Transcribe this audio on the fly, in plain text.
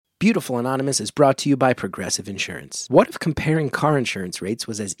Beautiful Anonymous is brought to you by Progressive Insurance. What if comparing car insurance rates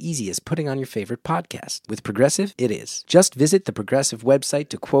was as easy as putting on your favorite podcast? With Progressive, it is. Just visit the Progressive website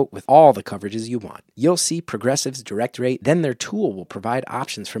to quote with all the coverages you want. You'll see Progressive's direct rate, then their tool will provide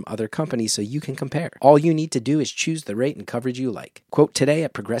options from other companies so you can compare. All you need to do is choose the rate and coverage you like. Quote today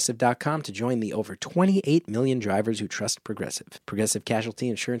at Progressive.com to join the over 28 million drivers who trust Progressive. Progressive Casualty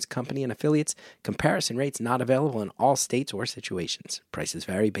Insurance Company and Affiliates. Comparison rates not available in all states or situations. Prices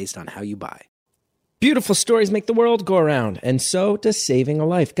vary based on how you buy. Beautiful stories make the world go around, and so does saving a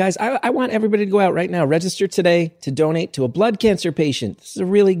life. Guys, I want everybody to go out right now. Register today to donate to a blood cancer patient. This is a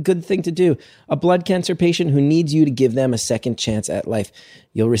really good thing to do. A blood cancer patient who needs you to give them a second chance at life.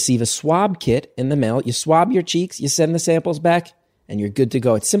 You'll receive a swab kit in the mail. You swab your cheeks, you send the samples back, and you're good to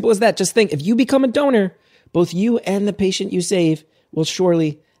go. It's simple as that. Just think, if you become a donor, both you and the patient you save will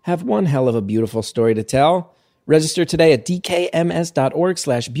surely have one hell of a beautiful story to tell. Register today at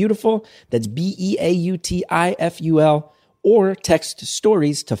dkms.org/beautiful. That's BEAUTIFUL. Or text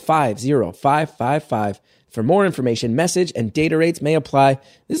stories to 50555. For more information, message and data rates may apply.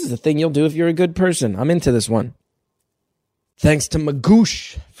 This is the thing you'll do if you're a good person. I'm into this one. Thanks to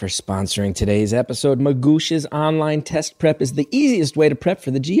Magoosh for sponsoring today's episode. Magoosh's online test prep is the easiest way to prep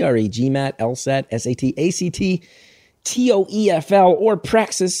for the GRE, GMAT, LSAT, SAT, ACT, TOEFL, or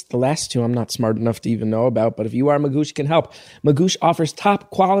Praxis. The last two I'm not smart enough to even know about, but if you are, Magoosh can help. Magoosh offers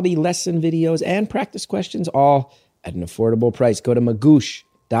top quality lesson videos and practice questions, all at an affordable price. Go to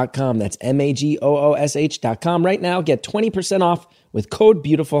magoosh.com. That's MAGOOSH.com. Right now, get 20% off with code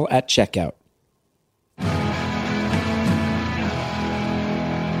BEAUTIFUL at checkout.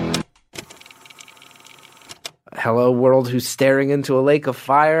 Hello, world who's staring into a lake of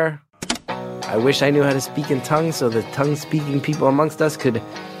fire. I wish I knew how to speak in tongues so the tongue-speaking people amongst us could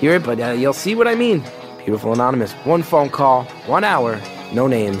hear it, but you'll see what I mean. Beautiful Anonymous. One phone call, 1 hour, no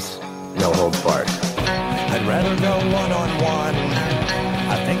names, no holds barred. I'd rather go one-on-one.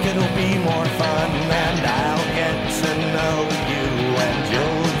 I think it'll be more fun, and I'll get to know you, and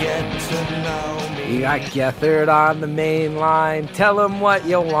you'll get to know me. You got gathered on the main line, tell them what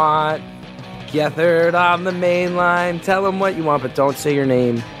you want. Gathered on the main line, tell them what you want, but don't say your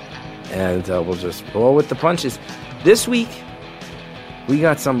name. And we'll just roll with the punches. This week, we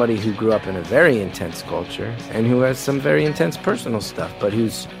got somebody who grew up in a very intense culture and who has some very intense personal stuff, but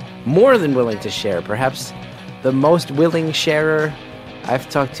who's more than willing to share. Perhaps the most willing sharer I've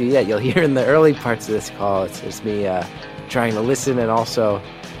talked to yet. You'll hear in the early parts of this call, it's just me trying to listen and also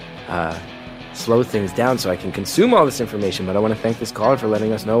slow things down so I can consume all this information. But I want to thank this caller for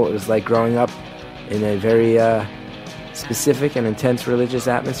letting us know what it was like growing up in a very specific and intense religious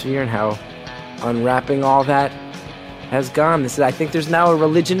atmosphere and how unwrapping all that has gone. I think there's now a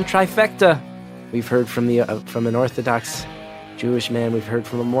religion trifecta. We've heard from an Orthodox Jewish man, we've heard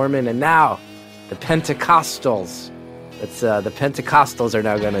from a Mormon, and now the Pentecostals. The Pentecostals are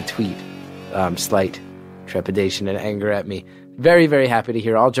now going to tweet slight trepidation and anger at me. Very, very happy to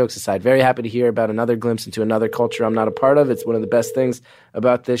hear, all jokes aside, very happy to hear about another glimpse into another culture I'm not a part of. It's one of the best things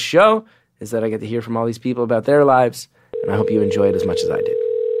about this show is that I get to hear from all these people about their lives. And I hope you enjoy it as much as I did.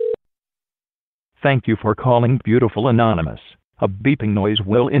 Thank you for calling Beautiful Anonymous. A beeping noise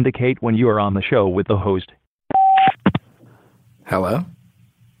will indicate when you are on the show with the host. Hello?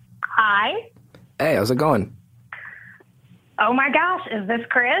 Hi. Hey, how's it going? Oh my gosh, is this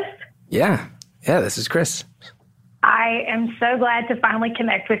Chris? Yeah, this is Chris. I am so glad to finally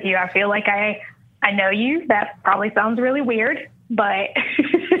connect with you. I feel like I know you. That probably sounds really weird, but...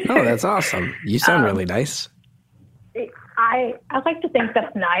 Oh, that's awesome. You sound really nice. I like to think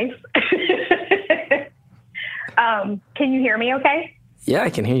that's nice. Can you hear me okay? Yeah, I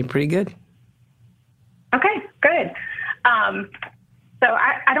can hear you pretty good. Okay, good. So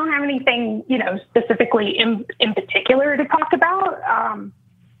I don't have anything, specifically in particular to talk about.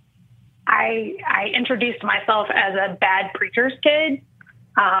 I introduced myself as a bad preacher's kid,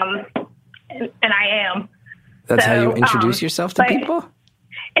 and I am. That's how you introduce yourself to people?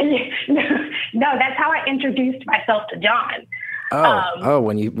 No, that's how I introduced myself to John.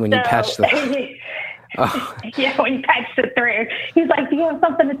 When you patched the... Oh. Yeah, when you patched it through. He's like, do you have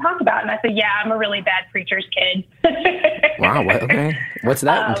something to talk about? And I said, yeah, I'm a really bad preacher's kid. Wow, okay. What's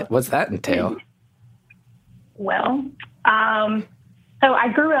that entail? Well, so I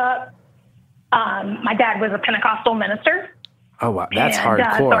grew up, my dad was a Pentecostal minister. Oh, wow, that's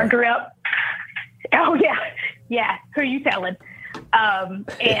hardcore. So I grew up... Oh, yeah, who are you telling? And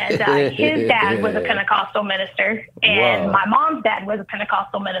his dad was a Pentecostal minister, and my mom's dad was a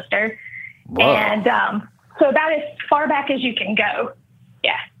Pentecostal minister. Whoa. And so about as far back as you can go.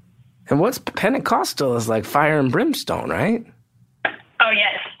 Yeah. And what's Pentecostal is like fire and brimstone, right? Oh,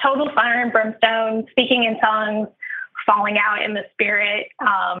 yes, total fire and brimstone, speaking in tongues, falling out in the spirit,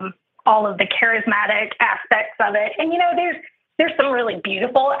 all of the charismatic aspects of it. And, there's some really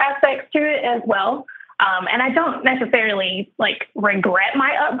beautiful aspects to it as well. And I don't necessarily regret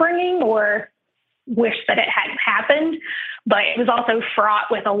my upbringing or wish that it hadn't happened, but it was also fraught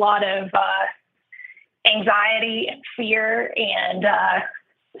with a lot of anxiety and fear. And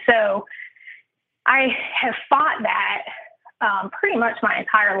so I have fought that pretty much my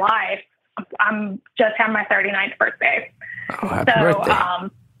entire life. I'm just having my 39th birthday. Oh, happy birthday.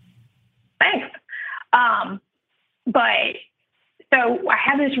 Thanks. But so I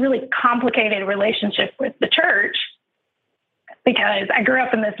have this really complicated relationship with the church because I grew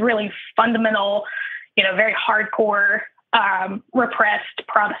up in this really fundamental, very hardcore, repressed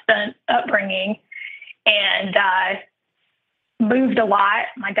Protestant upbringing, and moved a lot.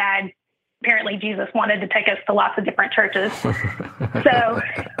 My dad, apparently Jesus wanted to take us to lots of different churches. So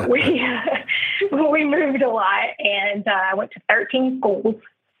we moved a lot, and I went to 13 schools.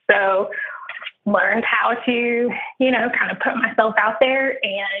 So learned how to, kind of put myself out there.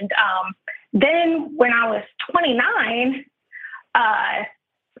 And then when I was 29,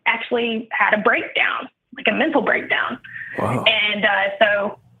 actually had a breakdown, like a mental breakdown. Wow. And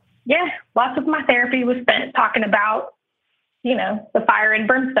so, lots of my therapy was spent talking about, the fire and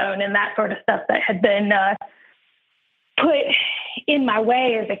brimstone and that sort of stuff that had been put in my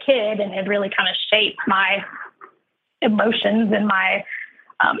way as a kid and had really kind of shaped my emotions and my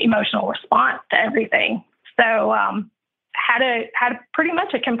emotional response to everything. So had a pretty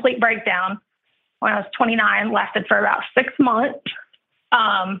much a complete breakdown when I was 29, lasted for about 6 months.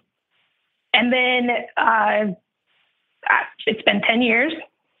 And then it's been 10 years,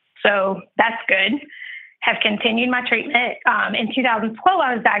 so that's good. Have continued my treatment. In 2012,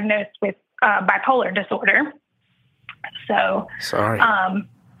 I was diagnosed with bipolar disorder. So sorry.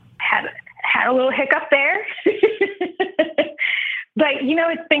 Had a little hiccup there. But,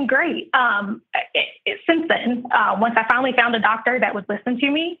 it's been great. Since then, once I finally found a doctor that would listen to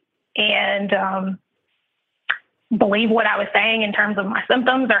me and believe what I was saying in terms of my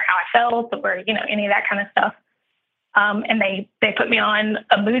symptoms or how I felt or, any of that kind of stuff. And they put me on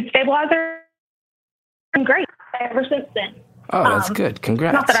a mood stabilizer. I'm great ever since then. Oh, that's good.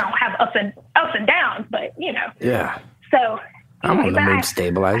 Congrats. Not that I don't have ups and downs, but, Yeah. So I'm on the mood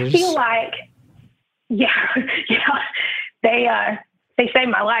stabilizers. I feel like, they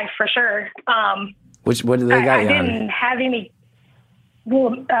saved my life for sure. What do they got you on? I didn't have any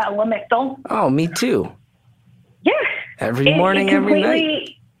Lamictal. Oh, me too. Yeah. Every morning, every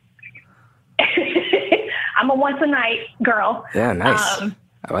night. I'm a once a night girl. Yeah, nice.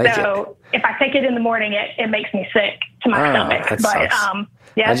 I like so if I take it in the morning, it makes me sick to my stomach. That but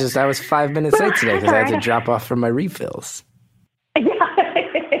sucks. I was 5 minutes late today because I had to drop off for my refills. Yeah.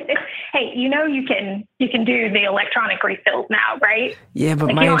 Hey, you can do the electronic refills now, right? Yeah,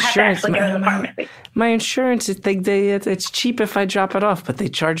 but my insurance, my insurance, it's cheap if I drop it off, but they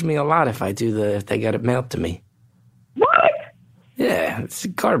charge me a lot if they get it mailed to me. What? Yeah, it's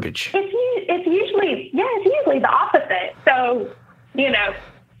garbage. It's usually the opposite. So,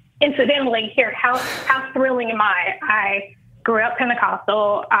 incidentally, here, how thrilling am I? I grew up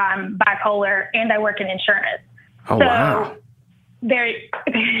Pentecostal, I'm bipolar, and I work in insurance. Oh, wow. There's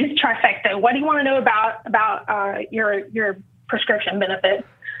trifecta. What do you want to know about your prescription benefits?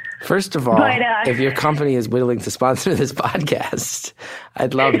 First of all, if your company is willing to sponsor this podcast,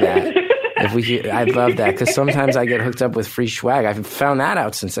 I'd love that. I'd love that because sometimes I get hooked up with free swag. I've found that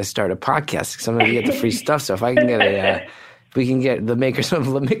out since I started podcasting. Sometimes you get the free stuff. So if I can get we can get the makers of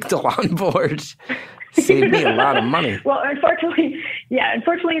Lamictal on board, save me a lot of money. Well, unfortunately,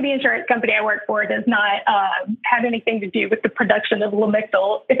 the insurance company I work for does not have anything to do with the production of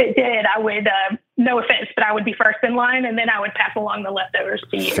Lamictal. If it did, I would, no offense, but I would be first in line, and then I would pass along the leftovers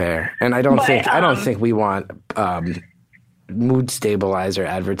to you. Fair. And I don't think we want mood stabilizer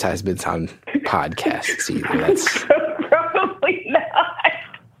advertisements on podcasts either. That's probably not.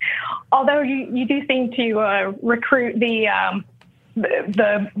 Although you do seem to recruit the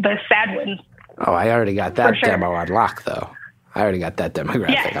sad ones. Oh, I already got that demo on lock, though. I already got that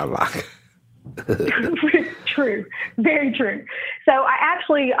demographic on lock. True. Very true. So I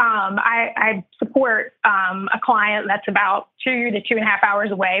actually, I support a client that's about 2 to 2.5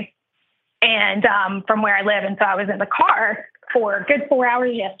 hours away and from where I live. And so I was in the car for a good 4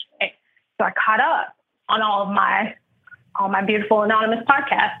 hours yesterday. So I caught up on all my beautiful anonymous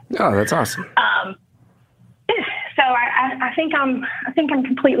podcasts. Oh, that's awesome. So I think I'm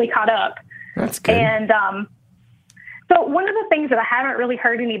completely caught up. That's good. And so one of the things that I haven't really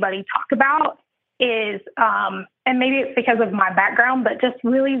heard anybody talk about is, and maybe it's because of my background, but just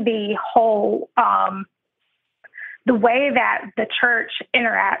really the whole, the way that the church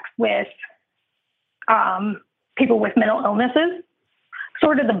interacts with people with mental illnesses,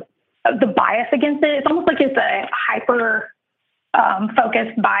 sort of the bias against it. It's almost like it's a hyper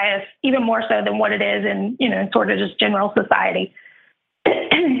focused bias, even more so than what it is in, sort of just general society.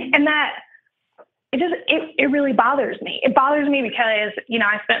 And that it really bothers me. It bothers me because,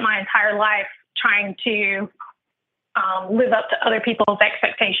 I spent my entire life trying to live up to other people's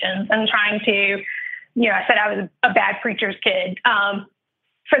expectations and trying to, I said I was a bad preacher's kid.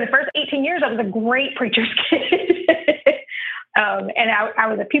 For the first 18 years, I was a great preacher's kid. And I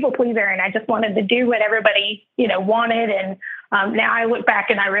was a people pleaser, and I just wanted to do what everybody, wanted. And now I look back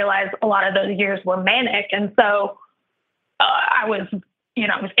and I realize a lot of those years were manic. And so I was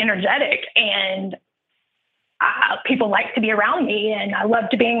energetic, and people liked to be around me, and I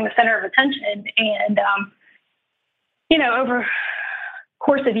loved being the center of attention. And, over the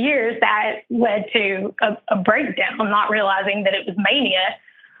course of years, that led to a breakdown, not realizing that it was mania.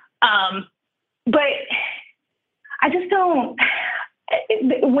 But I just don't,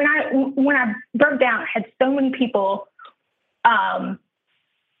 when I broke down, I had so many people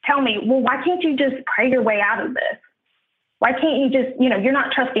tell me, well, why can't you just pray your way out of this? Why can't you just, you're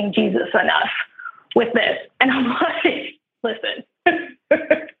not trusting Jesus enough with this. And I'm like, listen,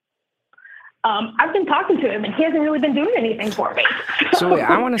 I've been talking to him and he hasn't really been doing anything for me. So wait,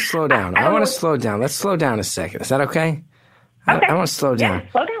 I want to slow down. Let's slow down a second. Is that okay? Okay. I want to slow down.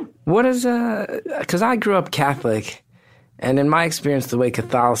 Yeah, slow down. What is, because I grew up Catholic, and in my experience, the way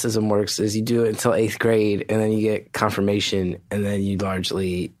Catholicism works is you do it until 8th grade, and then you get confirmation, and then you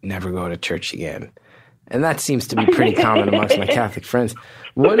largely never go to church again. And that seems to be pretty common amongst my Catholic friends.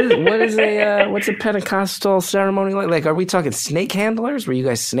 What's a Pentecostal ceremony like? Like, are we talking snake handlers? Were you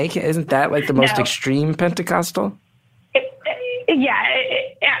guys snake? Isn't that like the most extreme Pentecostal?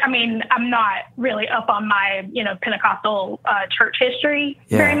 I mean, I'm not really up on my, Pentecostal church history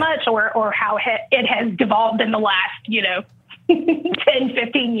very much, or how it has devolved in the last, 10,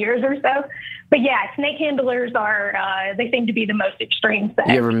 15 years or so. But yeah, snake handlers they seem to be the most extreme set.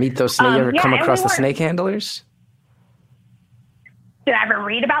 You ever meet those snake? You ever come across the snake handlers? Did I ever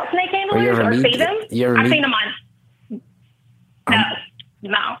read about snake handlers or see them? I've seen them on.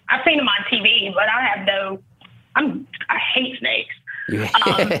 No, I've seen them on TV, but I hate snakes. You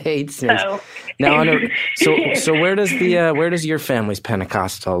hate snakes. So where does your family's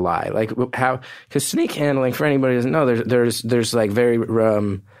Pentecostal lie? Like how? Because snake handling, for anybody who doesn't know, there's like very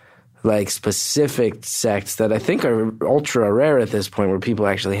like specific sects that I think are ultra rare at this point, where people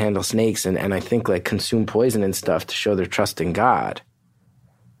actually handle snakes and I think like consume poison and stuff to show their trust in God.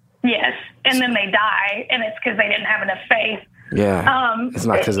 Yes, and then they die, and it's because they didn't have enough faith. Yeah, it's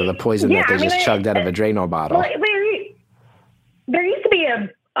not because of the poison that they just chugged out of a Drano bottle. Well, there used to be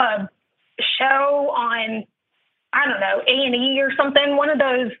a show on, I don't know, A&E or something, one of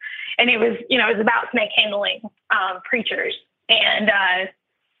those, and it was about snake handling preachers, and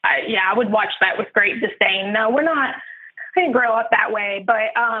I would watch that with great disdain. No, I didn't grow up that way,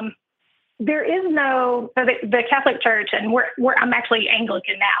 but there is the Catholic Church, and I'm actually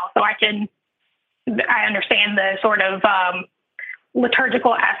Anglican now, so I understand the sort of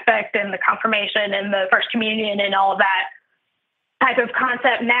liturgical aspect and the confirmation and the First Communion and all of that type of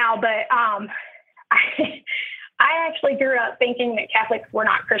concept now. But I actually grew up thinking that Catholics were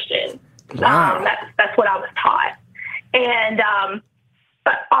not Christian. Wow. That's what I was taught. And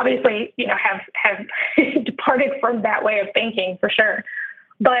but obviously, have departed from that way of thinking for sure.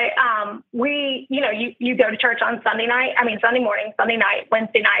 But you go to church on Sunday morning, Sunday night,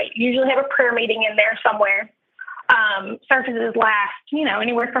 Wednesday night. You usually have a prayer meeting in there somewhere. Services last,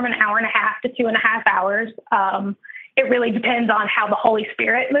 anywhere from an hour and a half to 2.5 hours. It really depends on how the Holy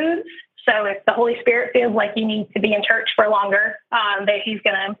Spirit moves. So if the Holy Spirit feels like you need to be in church for longer, that he's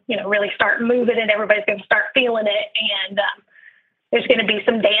going to, really start moving and everybody's going to start feeling it. And there's going to be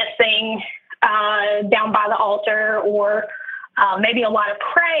some dancing down by the altar, or maybe a lot of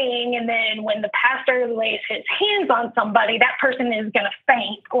praying. And then when the pastor lays his hands on somebody, that person is going to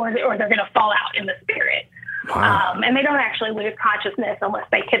faint or they're going to fall out in the spirit. Wow. And they don't actually lose consciousness unless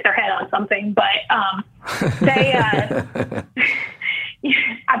they hit their head on something. But they,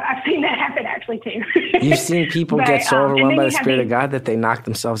 I've seen that happen actually too. You've seen people get so overwhelmed by the Spirit of God that they knock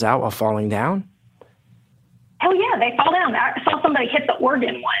themselves out while falling down? Hell yeah, they fall down. I saw somebody hit the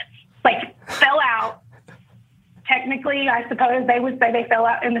organ once, fell out. Technically, I suppose they would say they fell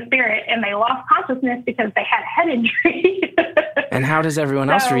out in the spirit and they lost consciousness because they had head injury. And how does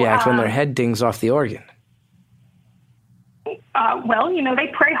everyone else react when their head dings off the organ? well, they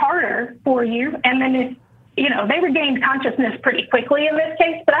pray harder for you. And then if, they regained consciousness pretty quickly in this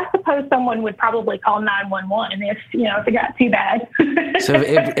case, but I suppose someone would probably call 911 if it got too bad. So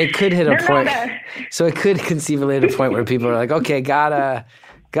it could hit a point. So it could conceivably hit a point where people are like, okay, God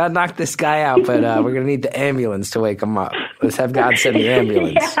knocked this guy out, but we're going to need the ambulance to wake him up. Let's have God send the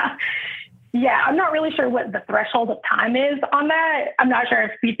ambulance. Yeah, I'm not really sure what the threshold of time is on that. I'm not sure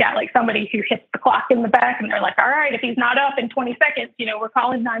if you've got like somebody who hits the clock in the back and they're like, all right, if he's not up in 20 seconds, we're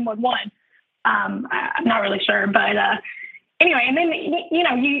calling 911. I'm not really sure, but anyway, and then,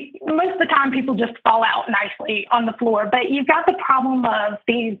 most of the time people just fall out nicely on the floor, but you've got the problem of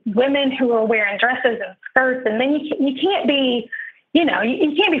these women who are wearing dresses and skirts, and then you can't be, you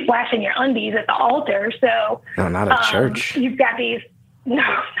can't be flashing your undies at the altar. So no, not at church. You've got no,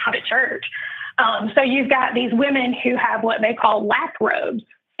 not at church. So you've got these women who have what they call lap robes,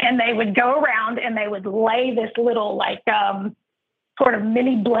 and they would go around and they would lay this little sort of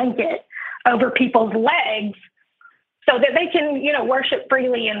mini blanket over people's legs so that they can, worship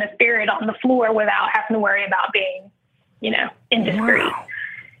freely in the spirit on the floor without having to worry about being, indiscreet. Wow.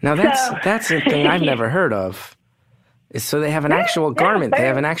 Now that's a thing I've never heard of. So they have an actual garment. They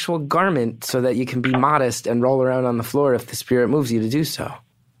have an actual garment so that you can be modest and roll around on the floor if the spirit moves you to do so.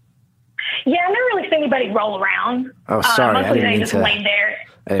 Yeah, I never really see anybody roll around. Oh, sorry. Mostly they just lay there.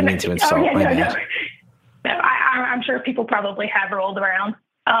 I didn't mean to insult. My bad. No, I'm sure people probably have rolled around.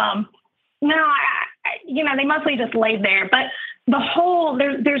 They mostly just laid there. But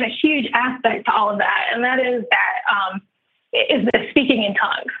there's a huge aspect to all of that, and that is the speaking in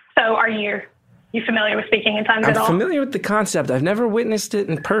tongues. So are you familiar with speaking in tongues at all? I'm familiar with the concept. I've never witnessed it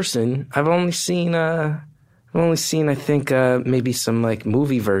in person. I've only seen I think, maybe some like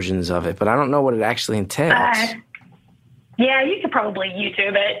movie versions of it, but I don't know what it actually entails. Yeah, you could probably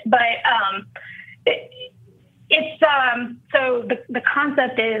YouTube it, but it's so the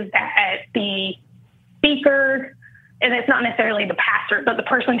concept is that the speaker, and it's not necessarily the pastor, but the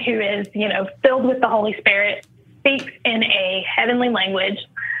person who is, filled with the Holy Spirit, speaks in a heavenly language.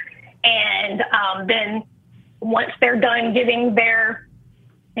 And then once they're done giving their,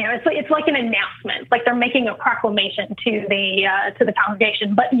 it's like an announcement. It's like they're making a proclamation to the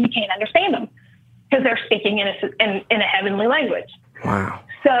congregation, but you can't understand them because they're speaking in a heavenly language. Wow.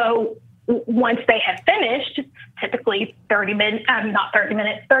 So once they have finished, typically 30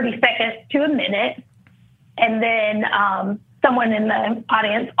 seconds to a minute, and then someone in the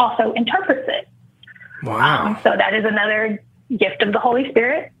audience also interprets it. Wow. So that is another gift of the Holy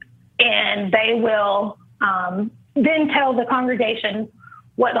Spirit. And they will then tell the congregation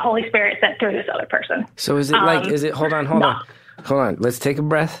what the Holy Spirit said through this other person. So is it hold on. Let's take a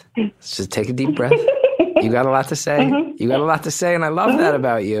breath. Let's just take a deep breath. You got a lot to say. Mm-hmm. You got a lot to say, and I love that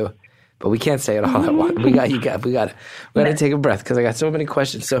about you. But we can't say it all at once. We got to take a breath because I got so many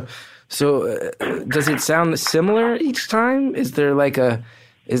questions. So does it sound similar each time? Is there like a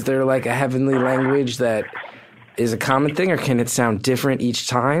heavenly language that is a common thing, or can it sound different each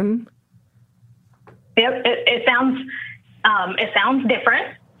time? Yep, it sounds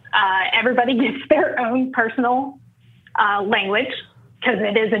different. Everybody gets their own personal language because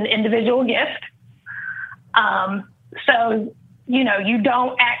it is an individual gift. So you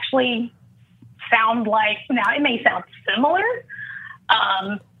don't actually sound like, now it may sound similar,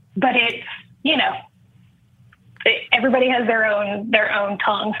 but it's everybody has their own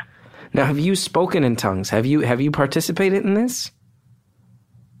tongue. Now, have you spoken in tongues? Have you participated in this?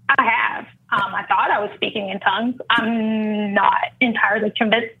 I have. I thought I was speaking in tongues. I'm not entirely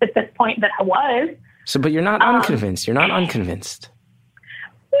convinced at this point that I was. So, but you're not unconvinced. You're not unconvinced.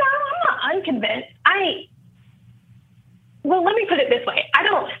 No, I'm not unconvinced. Well, let me put it this way. I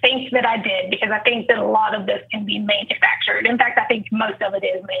don't think that I did because I think that a lot of this can be manufactured. In fact, I think most of it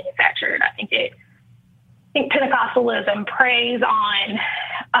is manufactured. I think Pentecostalism preys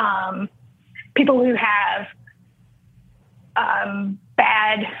on people who have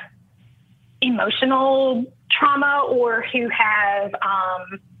bad emotional trauma or who have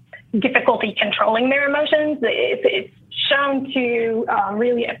difficulty controlling their emotions. It's shown to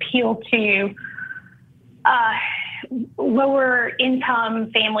really appeal to lower income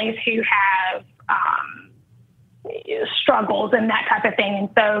families who have struggles and that type of thing. And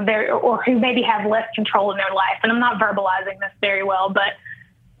so or who maybe have less control in their life. And I'm not verbalizing this very well, but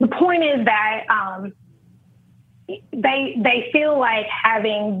the point is that they feel like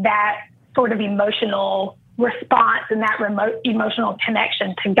having that sort of emotional response and that remote emotional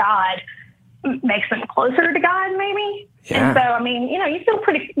connection to God makes them closer to God, maybe. Yeah. And so, I mean, you feel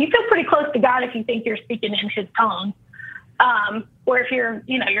pretty close to God if you think you're speaking in His tongue, or if you're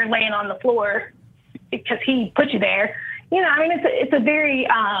laying on the floor because He put you there, it's a very,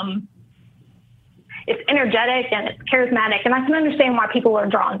 it's energetic and it's charismatic, and I can understand why people are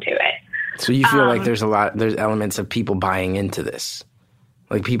drawn to it. So you feel like there's elements of people buying into this.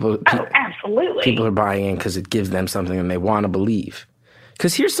 Like absolutely. People are buying in because it gives them something and they want to believe.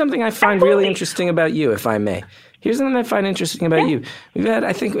 Because here's something I find really interesting about you, if I may. Here's something I find interesting about you. We've had,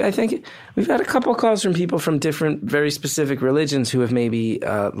 I think we've had a couple calls from people from different, very specific religions who have maybe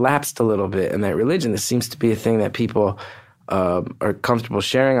lapsed a little bit in that religion. This seems to be a thing that people are comfortable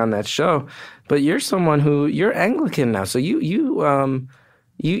sharing on that show. But you're someone you're Anglican now, so you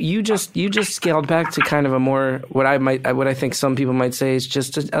just scaled back to kind of a more what I think some people might say is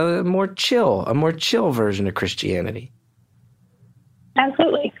just a more chill version of Christianity.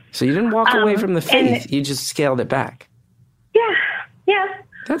 Absolutely. So you didn't walk away from the faith; you just scaled it back. Yeah.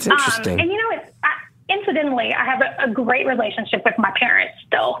 That's interesting. And incidentally, I have a great relationship with my parents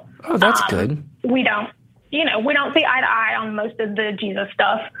still. Oh, that's good. We don't see eye to eye on most of the Jesus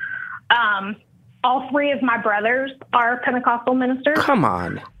stuff. All three of my brothers are Pentecostal ministers. Come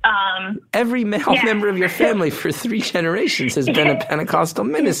on. Every male member of your family for 3 generations has been a Pentecostal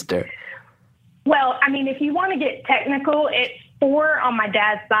minister. Well, I mean, if you want to get technical, it's 4 on my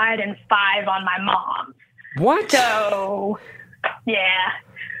dad's side and 5 on my mom's. What? So, yeah.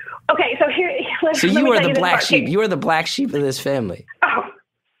 Okay, so So you are the black sheep. You are the black sheep of this family. Oh,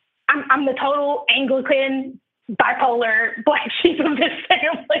 I'm the total Anglican, bipolar black sheep of this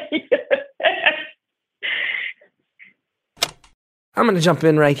family. I'm going to jump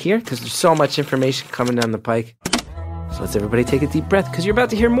in right here because there's so much information coming down the pike. So let's everybody take a deep breath because you're about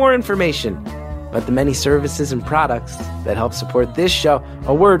to hear more information about the many services and products that help support this show.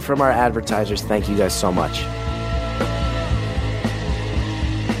 A word from our advertisers. Thank you guys so much.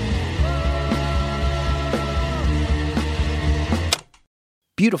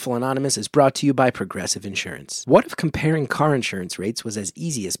 Beautiful Anonymous is brought to you by Progressive Insurance. What if comparing car insurance rates was as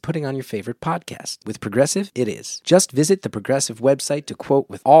easy as putting on your favorite podcast? With Progressive, it is. Just visit the Progressive website to quote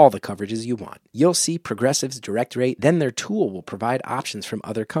with all the coverages you want. You'll see Progressive's direct rate, then their tool will provide options from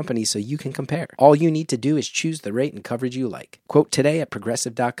other companies so you can compare. All you need to do is choose the rate and coverage you like. Quote today at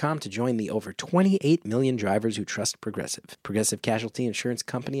Progressive.com to join the over 28 million drivers who trust Progressive. Progressive Casualty Insurance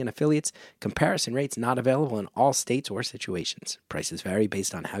Company and Affiliates. Comparison rates not available in all states or situations. Prices vary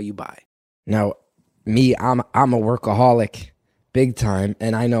based on how you buy. Now, I'm a workaholic big time,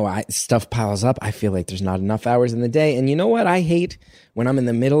 and I know stuff piles up. I feel like there's not enough hours in the day, and you know what I hate when I'm in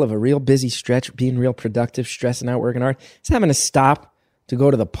the middle of a real busy stretch, being real productive, stressing out, working hard? It's having to stop to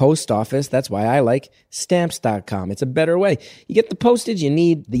go to the post office. That's why I like Stamps.com. It's a better way. You get the postage you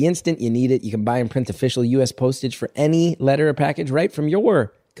need the instant you need it. You can buy and print official U.S. postage for any letter or package right from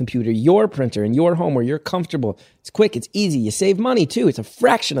your computer, your printer, in your home where you're comfortable. It's quick, it's easy. You save money too. It's a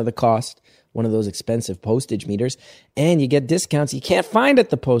fraction of the cost, one of those expensive postage meters, and you get discounts you can't find at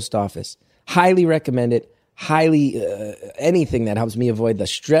the post office. Highly recommend it. Anything that helps me avoid the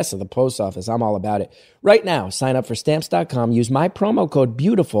stress of the post office, I'm all about it. Right now, sign up for Stamps.com. Use my promo code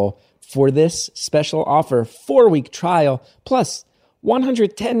BEAUTIFUL for this special offer, 4-week trial, plus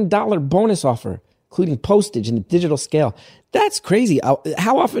 $110 bonus offer, including postage and the digital scale. That's crazy.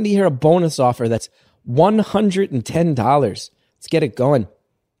 How often do you hear a bonus offer that's $110? Let's get it going.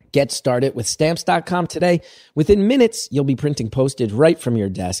 Get started with Stamps.com today. Within minutes, you'll be printing postage right from your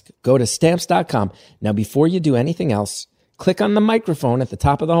desk. Go to Stamps.com. Now, before you do anything else, click on the microphone at the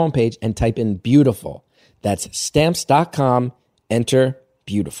top of the homepage and type in beautiful. That's Stamps.com. Enter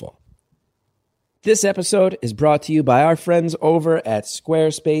beautiful. This episode is brought to you by our friends over at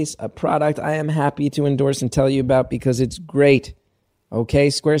Squarespace, a product I am happy to endorse and tell you about because it's great. Okay,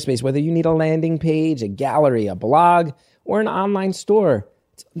 Squarespace, whether you need a landing page, a gallery, a blog, or an online store,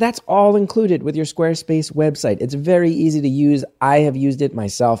 that's all included with your Squarespace website. It's very easy to use. I have used it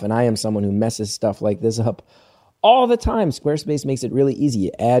myself, and I am someone who messes stuff like this up all the time. Squarespace makes it really easy.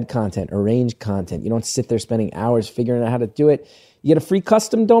 You add content, arrange content. You don't sit there spending hours figuring out how to do it. You get a free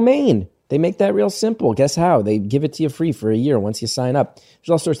custom domain. They make that real simple. Guess how? They give it to you free for a year once you sign up. There's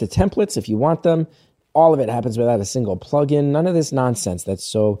all sorts of templates if you want them. All of it happens without a single plugin. None of this nonsense that's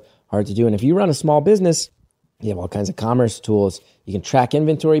so hard to do. And if you run a small business, you have all kinds of commerce tools. You can track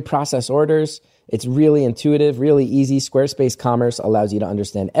inventory, process orders. It's really intuitive, really easy. Squarespace Commerce allows you to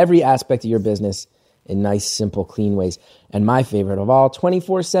understand every aspect of your business in nice, simple, clean ways. And my favorite of all,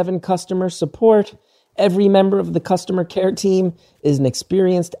 24/7 customer support. Every member of the customer care team is an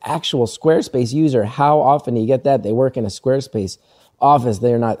experienced actual Squarespace user. How often do you get that? They work in a Squarespace office.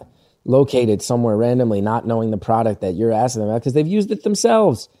 They're not located somewhere randomly, not knowing the product that you're asking them about because they've used it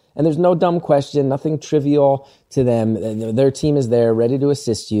themselves. And there's no dumb question, nothing trivial to them. Their team is there, ready to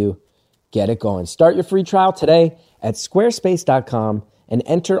assist you. Get it going. Start your free trial today at squarespace.com and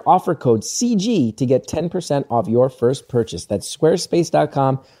enter offer code CG to get 10% off your first purchase. That's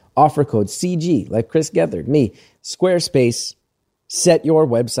squarespace.com, offer code CG, like Chris Gethard, me. Squarespace, set your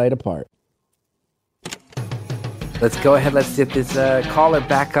website apart. Let's go ahead. Let's get this caller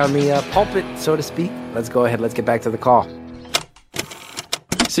back on the pulpit, so to speak. Let's go ahead. Let's get back to the call.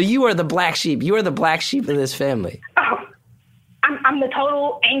 So you are the black sheep. You are the black sheep of this family. Oh, I'm the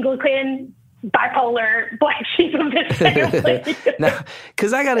total Anglican, bipolar black sheep of this family. Now,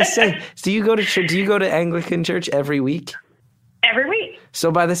 because I gotta say, do you go to church? Do you go to Anglican church every week? Every week.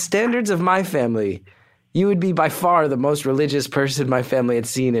 So by the standards of my family, you would be by far the most religious person my family had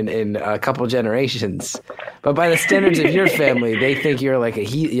seen in a couple generations. But by the standards of your family, they think you're like a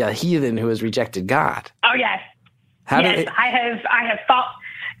heathen who has rejected God. Oh yes. I have thought.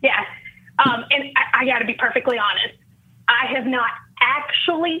 Yeah. And I got to be perfectly honest. I have not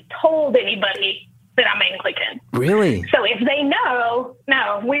actually told anybody that I'm Anglican. Really? So if they know,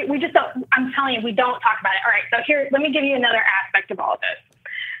 no, we just don't. I'm telling you, we don't talk about it. All right. So here, let me give you another aspect of all of this.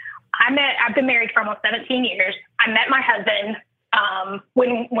 I've been married for almost 17 years. I met my husband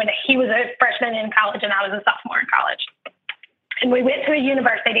when he was a freshman in college and I was a sophomore in college. And we went to a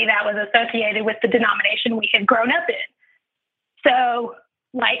university that was associated with the denomination we had grown up in. So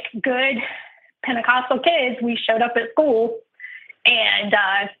like good Pentecostal kids, we showed up at school and,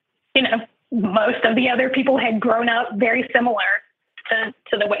 most of the other people had grown up very similar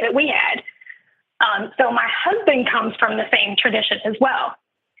to the way that we had. So my husband comes from the same tradition as well.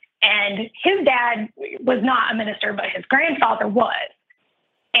 And his dad was not a minister, but his grandfather was.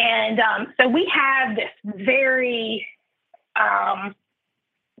 And so we have this very,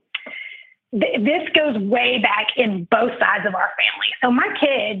 this goes way back in both sides of our family. So my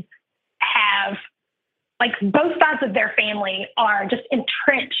kids have, like, both sides of their family are just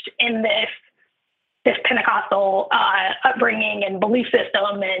entrenched in this Pentecostal upbringing and belief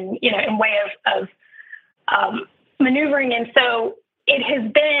system and, in way of maneuvering. And so it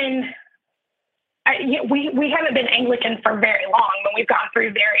has been, we haven't been Anglican for very long, but we've gone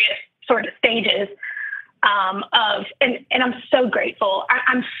through various sort of stages and I'm so grateful.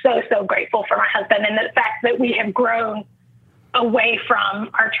 I'm so grateful for my husband and the fact that we have grown away from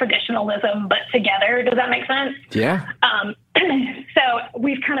our traditionalism, but together. Does that make sense? Yeah. So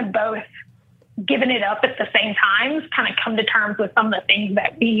we've kind of both given it up at the same time, kind of come to terms with some of the things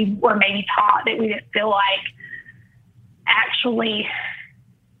that we were maybe taught that we didn't feel like actually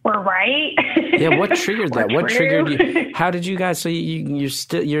were right. Yeah. What triggered that? What triggered you? How did you guys? So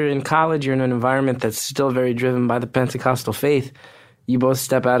you're in college. You're in an environment that's still very driven by the Pentecostal faith. You both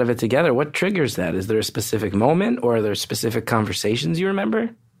step out of it together. What triggers that? Is there a specific moment, or are there specific conversations you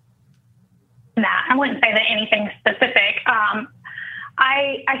remember? Nah, I wouldn't say that anything specific.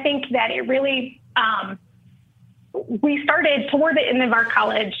 I think that it really. We started toward the end of our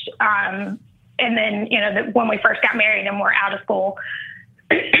college. And then, when we first got married and we're out of school,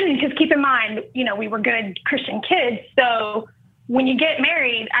 because keep in mind, we were good Christian kids. So when you get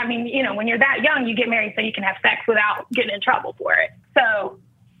married, when you're that young, you get married so you can have sex without getting in trouble for it. So,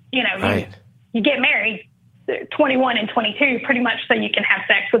 right. you get married 21 and 22 pretty much so you can have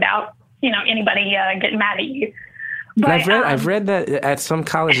sex without, anybody getting mad at you. But I've read that at some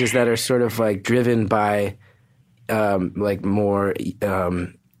colleges that are sort of like driven by more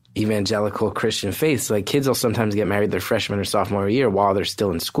evangelical Christian faiths, like kids will sometimes get married their freshman or sophomore year while they're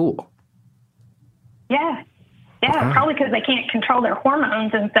still in school. Yeah. Yeah, probably because they can't control their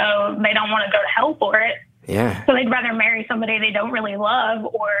hormones, and so they don't want to go to hell for it. Yeah. So they'd rather marry somebody they don't really love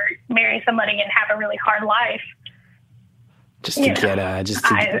or marry somebody and have a really hard life. Just to be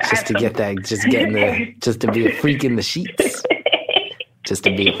a freak in the sheets. Just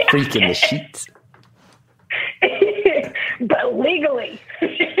to be a freak in the sheets. But legally.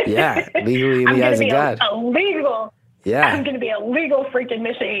 Yeah, legally in the eyes of God. Illegal. Yeah. I'm going to be a legal freaking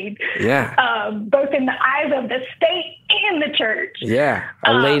machine. Yeah. Both in the eyes of the state and the church. Yeah.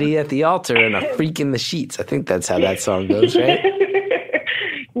 A lady at the altar and a freak in the sheets. I think that's how that song goes, right?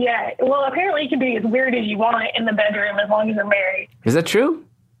 Yeah. Well, apparently you can be as weird as you want in the bedroom as long as you're married. Is that true?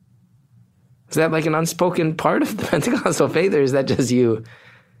 Is that like an unspoken part of the Pentecostal faith, or is that just you?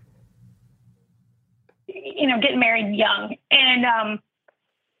 Getting married young. And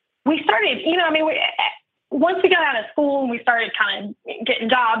we started, once we got out of school and we started kind of getting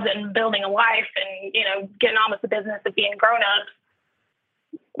jobs and building a life and, getting on with the business of being grown-ups,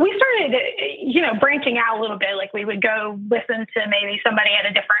 we started, branching out a little bit. Like we would go listen to maybe somebody at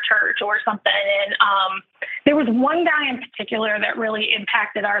a different church or something. And there was one guy in particular that really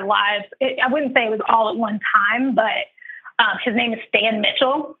impacted our lives. I wouldn't say it was all at one time, but his name is Stan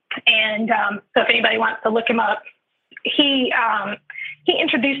Mitchell. And so if anybody wants to look him up, he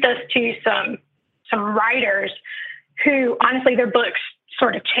introduced us to some writers who, honestly, their books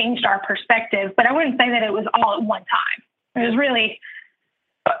sort of changed our perspective. But I wouldn't say that it was all at one time. It was really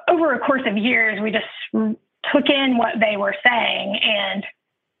over a course of years. We just took in what they were saying, and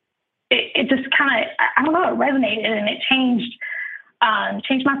it just kind of, I don't know, it resonated, and it changed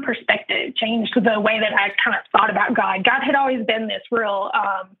my perspective, changed the way that I kind of thought about God. God had always been this real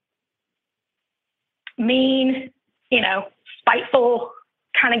mean, spiteful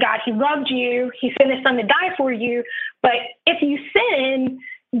kind of God. He loved you. He sent his son to die for you. But if you sin,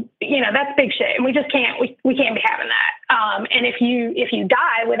 that's big shit. And we just can't, we can't be having that. And if you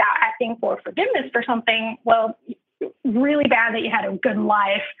die without asking for forgiveness for something, well, really bad that you had a good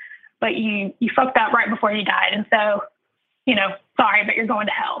life, but you fucked up right before you died. And so, sorry, but you're going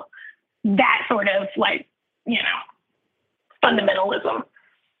to hell. That sort of fundamentalism.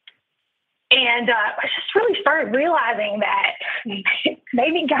 And I just really started realizing that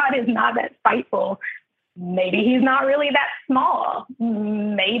maybe God is not that spiteful. Maybe he's not really that small.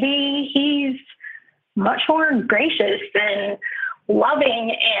 Maybe he's much more gracious and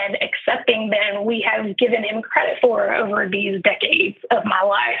loving and accepting than we have given him credit for over these decades of my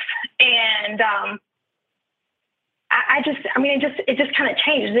life. And it just kind of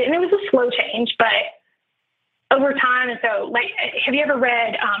changed. And it was a slow change, but over time. And so, have you ever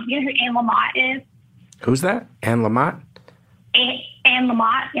read, who Anne Lamott is? Who's that? Anne Lamott? Anne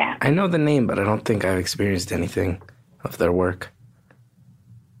Lamott, yeah. I know the name, but I don't think I've experienced anything of their work.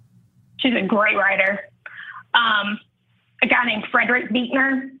 She's a great writer. A guy named Frederick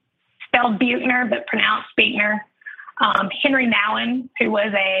Buechner, spelled Buechner, but pronounced Buechner. Henry Nouwen, who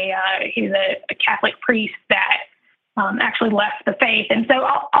was he's a Catholic priest that actually left the faith. And so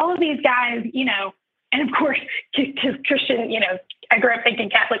all of these guys, and of course, because Christian, I grew up thinking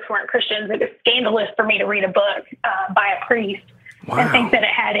Catholics weren't Christians. It was scandalous for me to read a book by a priest and think that it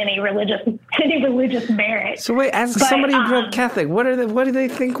had any religious merit. So wait, as somebody who grew up Catholic, what do they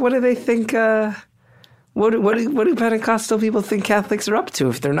think? What do they think? What do Pentecostal people think Catholics are up to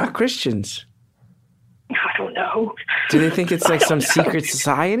if they're not Christians? I don't know. Do they think it's like some secret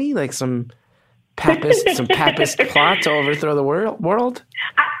society, like some papist plot to overthrow the world?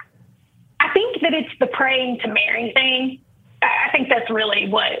 I think that it's the praying to Mary thing. I think that's really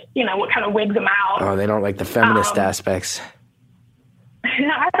what kind of wigs them out. Oh, they don't like the feminist aspects.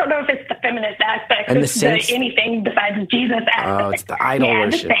 I don't know if it's the feminist aspect. And it's anything besides Jesus aspect. Oh, it's the idol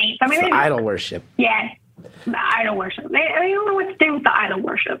worship. The saints. It's the idol worship. Yeah, the idol worship. They don't know what to do with the idol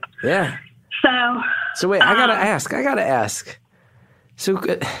worship. Yeah. So wait, I gotta ask.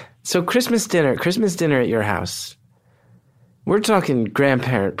 So Christmas dinner at your house. We're talking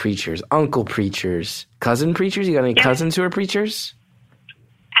grandparent preachers, uncle preachers, cousin preachers. You got any cousins who are preachers?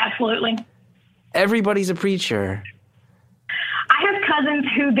 Absolutely. Everybody's a preacher. I have cousins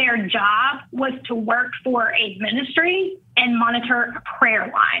who their job was to work for a ministry and monitor a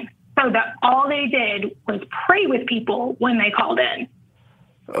prayer line. So that all they did was pray with people when they called in.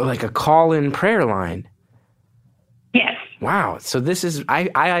 Like a call-in prayer line. Yes. Wow. So this is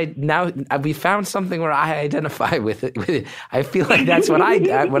we found something where I identify with it. I feel like that's what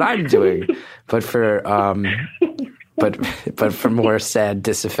I'm doing, but for but for more sad,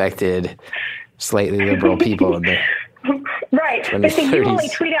 disaffected, slightly liberal people in the right. 20s, but see, you 30s. only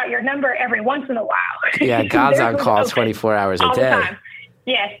tweet out your number every once in a while. Yeah, God's on call 24 hours a all day. The time.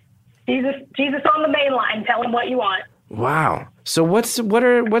 Yes. Jesus on the main line. Tell him what you want. Wow. So what's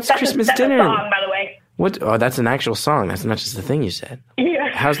Christmas dinner? That's a song, by the way. What? Oh, that's an actual song. That's not just the thing you said. Yeah.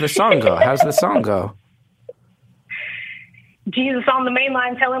 How's the song go? Jesus on the main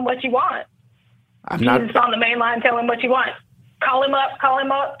line, tell him what you want. Jesus on the main line, tell him what you want. Call him up, tell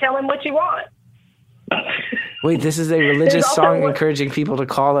him what you want. Wait, this is a religious song encouraging people to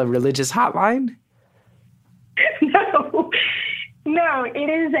call a religious hotline? No,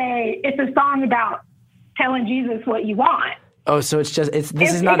 it's a song about telling Jesus what you want. Oh, so this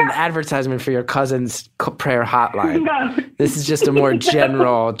is not an advertisement for your cousin's prayer hotline. No. This is just a more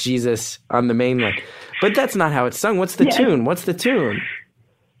general Jesus on the main line. But that's not how it's sung. What's the tune? What's the tune?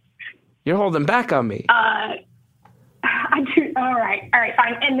 You're holding back on me. I do. All right,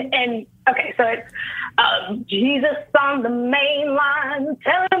 fine. And okay, so it's Jesus on the main line,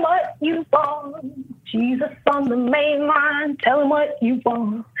 tell him what you want. Jesus on the main line, tell him what you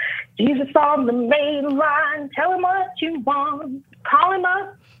want. Jesus on the main line, tell him what you want. Call him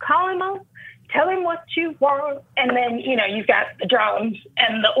up, tell him what you want. And then, you've got the drums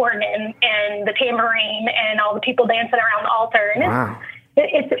and the organ and the tambourine and all the people dancing around the altar. And wow.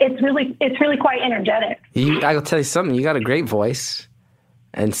 It's really quite energetic. I'll tell you something. You got a great voice.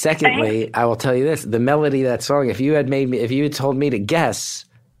 And secondly, I will tell you this: the melody of that song. If you had told me to guess,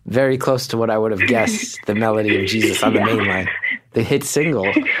 very close to what I would have guessed, the melody of Jesus on the Main Line, the hit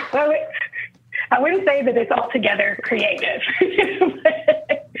single. Well, I wouldn't say that it's altogether creative,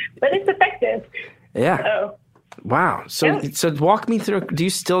 but it's effective. Yeah. So, wow. So walk me through. Do you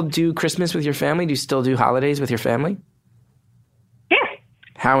still do Christmas with your family? Do you still do holidays with your family? Yeah.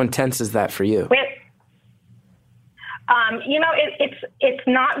 How intense is that for you? It's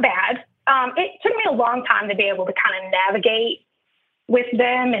not bad. It took me a long time to be able to kind of navigate with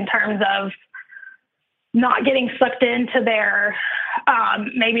them in terms of not getting sucked into their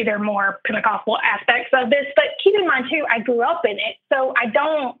maybe their more Pentecostal aspects of this. But keep in mind too, I grew up in it, so I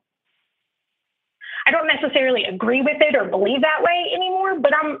don't necessarily agree with it or believe that way anymore.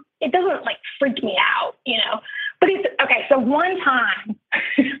 But it doesn't like freak me out, you know. But it's okay. So one time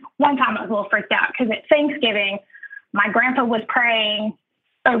I was a little freaked out because at Thanksgiving, my grandpa was praying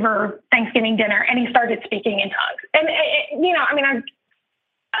over Thanksgiving dinner, and he started speaking in tongues. And I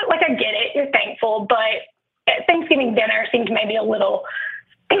get it. You're thankful, but Thanksgiving dinner seems maybe a little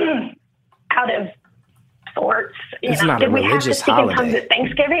out of sorts. It's not a religious holiday. Did we have to speak in tongues at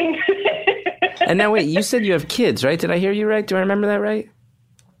Thanksgiving? And now wait, you said you have kids, right? Did I hear you right? Do I remember that right?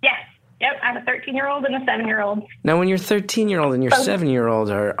 Yes. Yep. I have a 13-year-old and a 7-year-old. Now, when your 13-year-old and your 7-year-old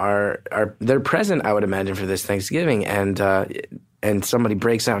are they're present, I would imagine, for this Thanksgiving, and somebody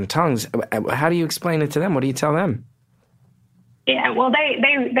breaks out in tongues, how do you explain it to them? What do you tell them? Yeah, well, they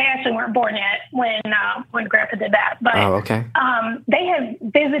actually weren't born yet when Grandpa did that. But okay. They have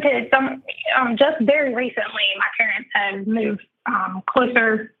visited some just very recently. My parents have moved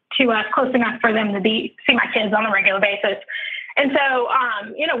closer to us, close enough for them to see my kids on a regular basis. And so,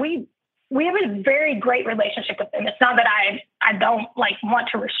 we have a very great relationship with them. It's not that I don't like want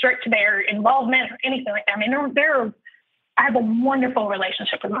to restrict their involvement or anything like that. I mean, I have a wonderful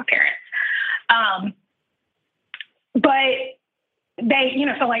relationship with my parents. But they,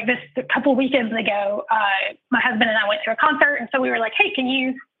 so like this a couple weekends ago, my husband and I went to a concert, and so we were like, hey, can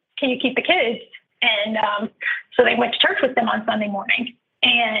you keep the kids? And so they went to church with them on Sunday morning,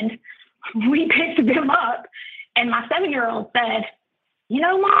 and we picked them up, and my 7-year-old said,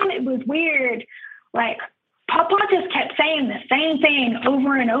 Mom, it was weird. Like, Papa just kept saying the same thing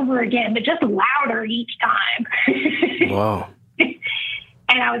over and over again, but just louder each time. Wow.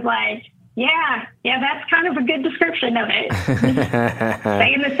 And I was like, yeah, that's kind of a good description of it.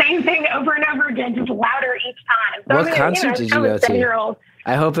 Saying the same thing over and over again, just louder each time. So, what concert did you go to? 7-year-old.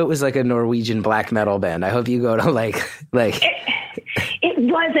 I hope it was like a Norwegian black metal band. I hope you go to like. It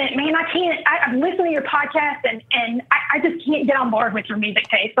wasn't, man. I can't. I've listened to your podcast, and I just can't get on board with your music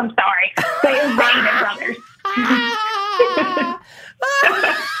taste. I'm sorry. So it was Band Brothers.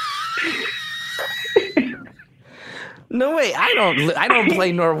 No way! I don't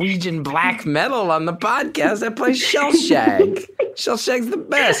play Norwegian black metal on the podcast. I play Shell Shag. Shell Shag's the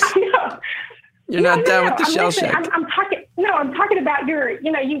best. You're not down with the Shell Shag. I'm talking about your.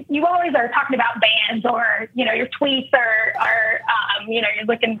 You always are talking about bands, or your tweets, or you're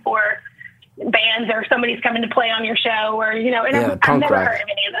looking for bands, or somebody's coming to play on your show, or and I've never heard of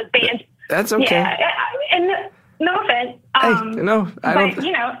any of those bands. That's okay. Yeah, and no offense. I don't.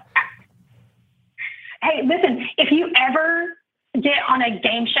 Hey, listen, if you ever get on a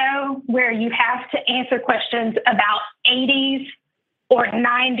game show where you have to answer questions about 80s or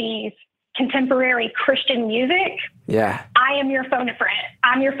 90s contemporary Christian music, yeah, I am your phone a friend.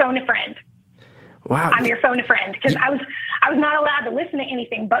 I'm your phone a friend. Wow. I'm your phone a friend, because I was not allowed to listen to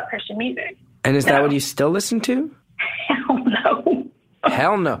anything but Christian music. And is that what you still listen to? Hell no.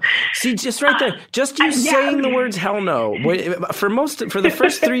 Hell no. See, just right there, just you saying the words hell no. For the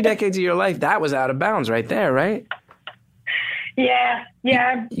first 3 decades of your life, that was out of bounds right there, right? Yeah.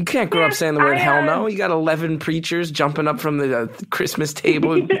 You can't grow up saying the word hell no. You got 11 preachers jumping up from the Christmas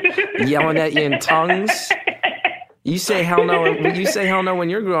table, yelling at you in tongues. You say hell no. You say hell no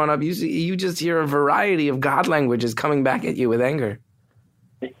when you're growing up. You just hear a variety of God languages coming back at you with anger.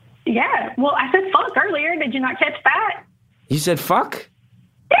 Yeah. Well, I said fuck earlier. Did you not catch that? You said fuck?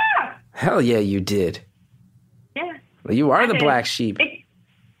 Yeah. Hell yeah, you did. Yeah. Well, you are the black sheep. I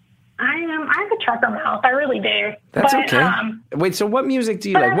am. I have a trucker mouth. I really do. That's okay. Wait, so what music do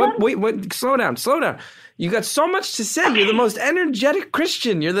you like? Wait, slow down. You got so much to say. You're the most energetic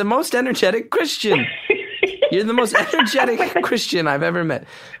Christian. You're the most energetic Christian I've ever met.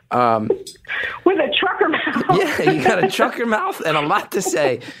 With a trucker mouth. Yeah, you got a trucker mouth and a lot to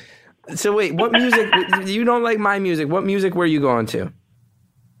say. So wait, what music? You don't like my music. What music were you going to?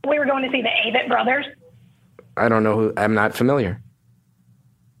 We were going to see the Avett Brothers. I don't know who. I'm not familiar.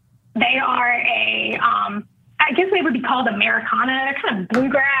 They are I guess they would be called Americana, kind of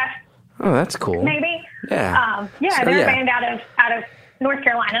bluegrass. Oh, that's cool. Maybe. Yeah. They're a band out of North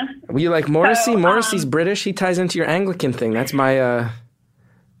Carolina. Well, you like Morrissey? So, Morrissey's British. He ties into your Anglican thing. That's my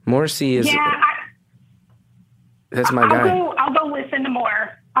Morrissey is. Yeah, that's my guy. I'll go listen to more.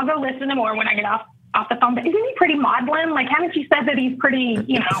 I'll go listen to more when I get off the phone. But isn't he pretty maudlin? Like, haven't you said that he's pretty,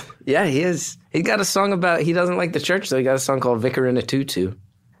 Yeah, he is. He got a song about, he doesn't like the church, so he got a song called Vicar in a Tutu.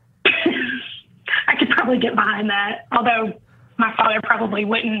 I could probably get behind that. Although my father probably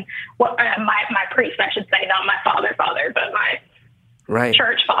wouldn't, my priest, I should say, not my father, but my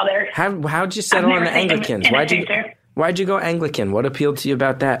church father. How'd you settle on the Anglicans? Why'd you go Anglican? What appealed to you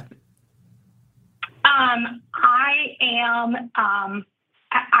about that? I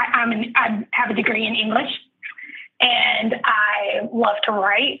have a degree in English, and I love to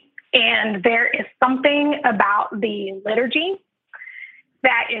write. And there is something about the liturgy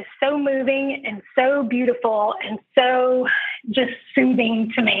that is so moving and so beautiful and so just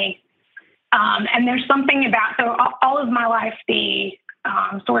soothing to me. And there's something about, so all of my life, the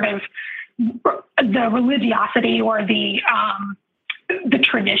sort of the religiosity or the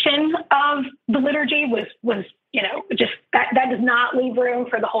tradition of the liturgy was just that does not leave room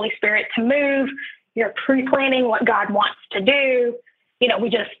for the Holy Spirit to move. You're pre-planning what God wants to do.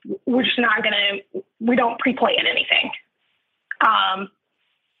 We're just not we don't pre-plan anything.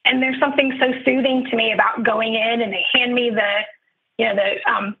 And there's something so soothing to me about going in and they hand me the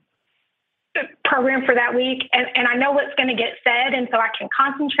program for that week. And I know what's going to get said. And so I can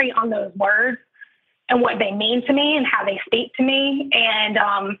concentrate on those words and what they mean to me and how they speak to me.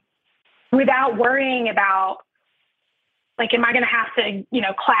 And without worrying about, like, am I going to have to,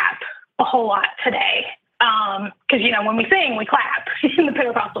 clap a whole lot today? Because, when we sing, we clap in the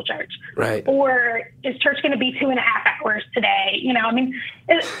Pentecostal church. Right. Or is church going to be 2.5 hours today?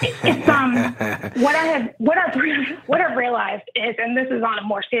 It's what I've realized is, and this is on a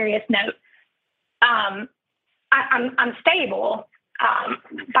more serious note, I'm stable.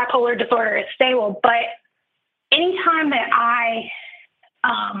 Bipolar disorder is stable, but anytime that I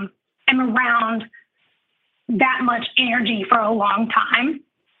am around that much energy for a long time,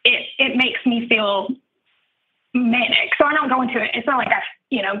 it makes me feel manic. So I don't go into it. It's not like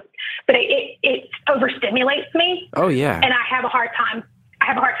but it overstimulates me. Oh yeah. And I have a hard time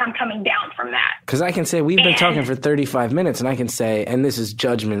coming down from that. Because I can say we've been talking for 35 minutes, and I can say, and this is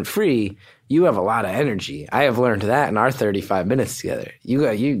judgment free, you have a lot of energy. I have learned that in our 35 minutes together.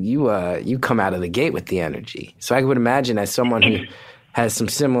 You come out of the gate with the energy. So I would imagine, as someone who has some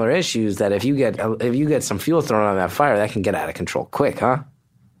similar issues, that if you get some fuel thrown on that fire, that can get out of control quick, huh?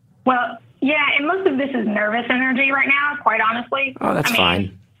 Well, yeah, and most of this is nervous energy right now, quite honestly. Oh, that's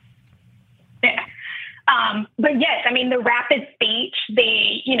fine. Yeah. But yes, the rapid speech,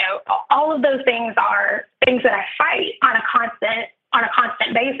 all of those things are things that I fight on a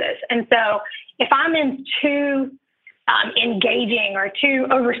constant basis. And so if I'm in too engaging or too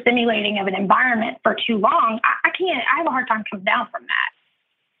overstimulating of an environment for too long, I have a hard time coming down from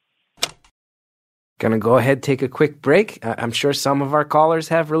that. Gonna go ahead, take a quick break. I'm sure some of our callers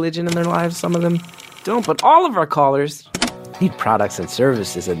have religion in their lives, some of them don't, but all of our callers need products and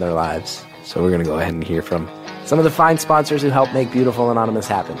services in their lives. So we're gonna go ahead and hear from some of the fine sponsors who help make Beautiful Anonymous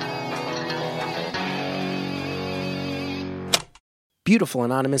happen. Beautiful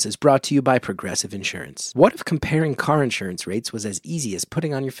Anonymous is brought to you by Progressive Insurance. What if comparing car insurance rates was as easy as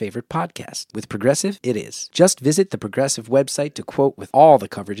putting on your favorite podcast? With Progressive, it is. Just visit the Progressive website to quote with all the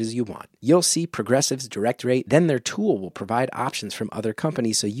coverages you want. You'll see Progressive's direct rate, then their tool will provide options from other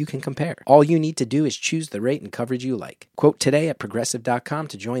companies so you can compare. All you need to do is choose the rate and coverage you like. Quote today at Progressive.com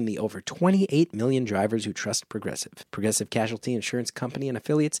to join the over 28 million drivers who trust Progressive. Progressive Casualty Insurance Company and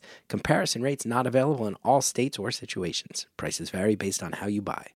Affiliates. Comparison rates not available in all states or situations. Prices vary based on how you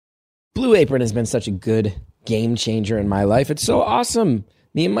buy. Blue Apron has been such a good game changer in my life. It's so awesome.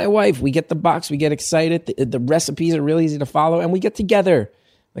 Me and my wife, we get the box, we get excited. The recipes are really easy to follow, and we get together.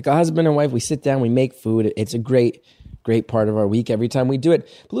 Like a husband and wife, we sit down, we make food. It's a great part of our week every time we do it.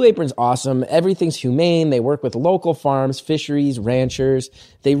 Blue Apron's awesome. Everything's humane. They work with local farms, fisheries, ranchers.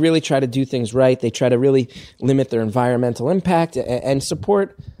 They really try to do things right. They try to really limit their environmental impact and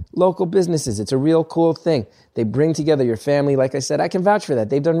support local businesses. It's a real cool thing. They bring together your family. Like I said, I can vouch for that.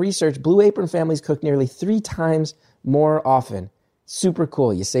 They've done research. Blue Apron families cook nearly 3 times more often. Super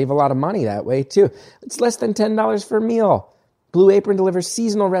cool. You save a lot of money that way, too. It's less than $10 for a meal. Blue Apron delivers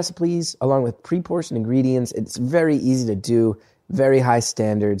seasonal recipes along with pre-portioned ingredients. It's very easy to do, very high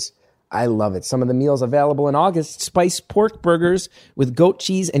standards. I love it. Some of the meals available in August: spiced pork burgers with goat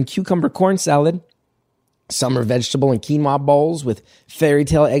cheese and cucumber corn salad, Summer vegetable and quinoa bowls with fairy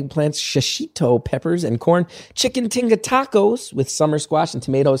tale eggplants, shishito peppers, and corn. Chicken tinga tacos with summer squash and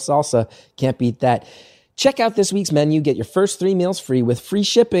tomato salsa. Can't beat that. Check out this week's menu. Get your first 3 meals free with free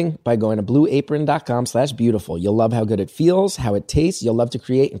shipping by going to blueapron.com/beautiful. You'll love how good it feels, how it tastes. You'll love to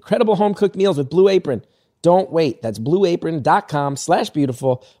create incredible home-cooked meals with Blue Apron. Don't wait. That's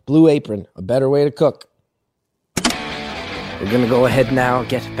blueapron.com/beautiful. Blue Apron, a better way to cook. We're going to go ahead now,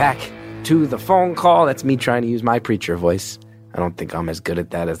 get back to the phone call. That's me trying to use my preacher voice. I don't think I'm as good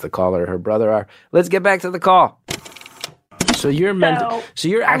at that as the caller or her brother are. Let's get back to the call. So your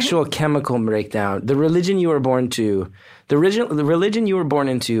actual chemical breakdown, the religion you were born to, the religion you were born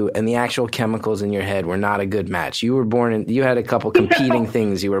into, and the actual chemicals in your head were not a good match. You had a couple competing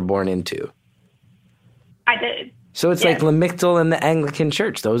things you were born into. I did. So it's like Lamictal and the Anglican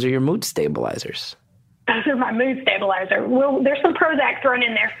Church. Those are your mood stabilizers. Those are my mood stabilizer. Well, there's some Prozac thrown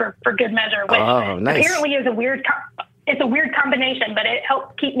in there for good measure. Which nice. Apparently is a weird combination, but it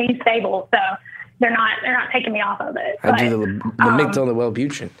helps keep me stable. So they're not taking me off of it. I do the Lamictal and the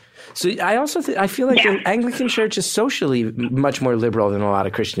Wellbutrin. So I also I feel like the Anglican Church is socially much more liberal than a lot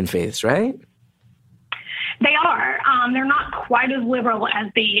of Christian faiths, right? They are. They're not quite as liberal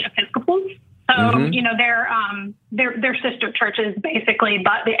as the Episcopals. So, they're sister churches, basically.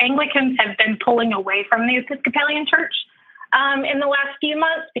 But the Anglicans have been pulling away from the Episcopalian Church in the last few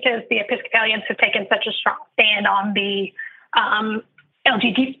months because the Episcopalians have taken such a strong stand on the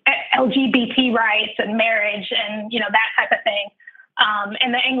LGBT rights and marriage and, that type of thing.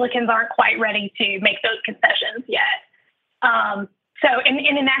 And the Anglicans aren't quite ready to make those concessions yet. So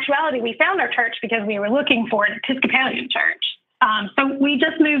in actuality, we found our church because we were looking for an Episcopalian church. So we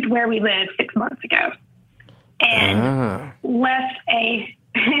just moved where we live 6 months ago and left a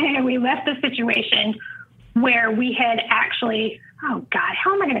situation where we had actually, oh God,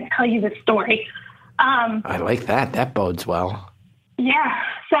 how am I going to tell you this story? I like that. That bodes well. Yeah.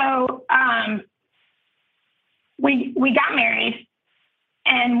 So we got married,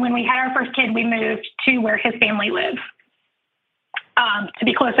 and when we had our first kid, we moved to where his family lived to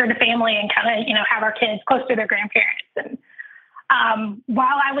be closer to family and kind of, have our kids close to their grandparents. And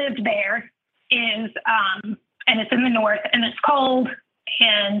while I lived there and it's in the north and it's cold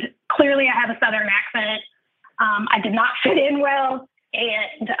and clearly I have a Southern accent. I did not fit in well,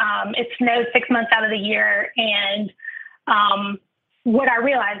 and it snowed 6 months out of the year. And what I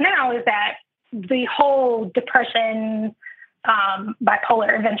realize now is that the whole depression,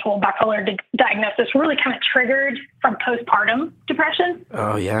 eventual bipolar diagnosis really kind of triggered from postpartum depression.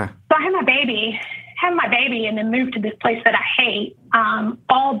 Oh, yeah. So I had my baby, and then moved to this place that I hate.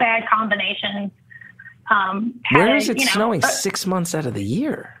 All bad combinations. Where is it snowing 6 months out of the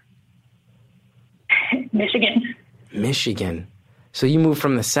year? Michigan. So you moved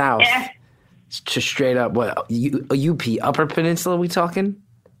from the south to straight up, what, UP, Upper Peninsula we talking?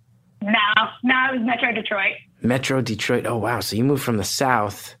 No, it was Metro Detroit. Metro Detroit. Oh, wow. So you moved from the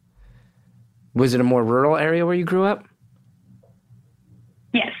south. Was it a more rural area where you grew up?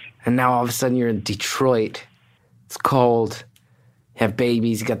 Yes. And now all of a sudden you're in Detroit. It's cold. You have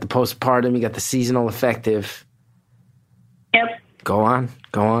babies. You got the postpartum. You got the seasonal affective. Yep. Go on.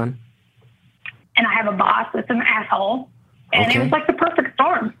 And I have a boss that's an asshole. And it was like the perfect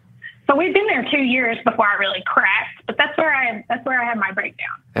storm. So we've been there 2 years before I really cracked. But that's where I had my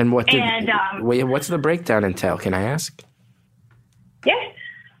breakdown. And what's the breakdown entail? Can I ask? Yeah.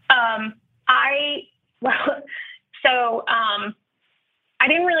 I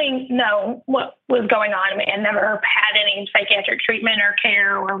didn't really know what was going on. I never had any psychiatric treatment or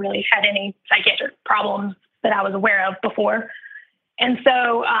care or really had any psychiatric problems that I was aware of before. And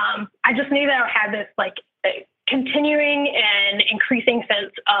so I just knew that I had this continuing and increasing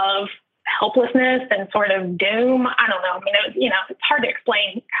sense of helplessness and sort of doom. I don't know. It's hard to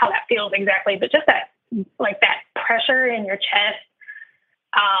explain how that feels exactly, but just that pressure in your chest,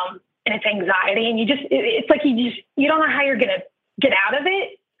 and it's anxiety, and you don't know how you're going to get out of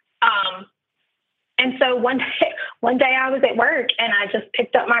it. And so one day I was at work and I just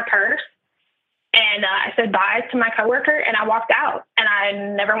picked up my purse and I said bye to my coworker and I walked out and I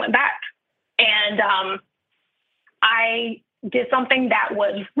never went back. And I did something that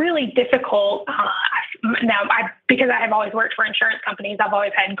was really difficult. Because I have always worked for insurance companies, I've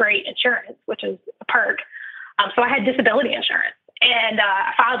always had great insurance, which is a perk. So I had disability insurance, and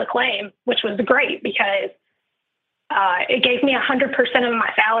I filed a claim, which was great because it gave me 100% of my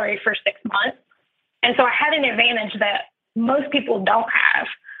salary for 6 months. And so I had an advantage that most people don't have.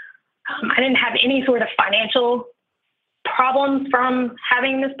 I didn't have any sort of financial problems from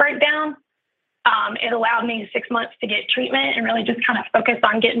having this breakdown. It allowed me 6 months to get treatment and really just kind of focus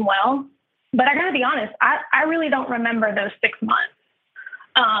on getting well. But I gotta be honest, I really don't remember those 6 months.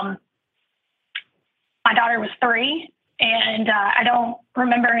 My daughter was 3, and I don't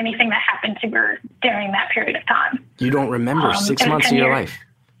remember anything that happened to her during that period of time. You don't remember 6 months of your life?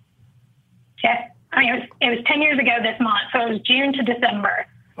 Yeah. I mean, it was 10 years ago this month, so it was June to December.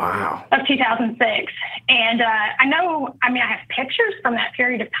 Wow. Of 2006. And I know, I mean, I have pictures from that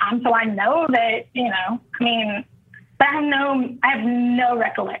period of time, so I know that, you know, I mean, but I have no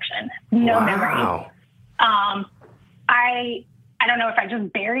recollection, no memory. I don't know if I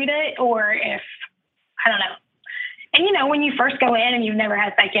just buried it or if, I don't know. And, you know, when you first go in and you've never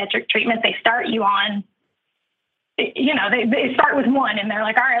had psychiatric treatment, they start you on, you know, they start with one and they're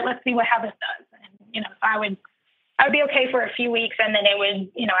like, all right, let's see how this does. And, you know, so I would be okay for a few weeks and then it would,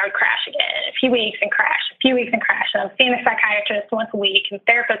 you know, I would crash again, a few weeks and crash, a few weeks and crash. And I was seeing a psychiatrist once a week and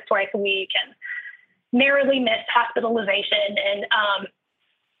therapist twice a week and narrowly missed hospitalization. And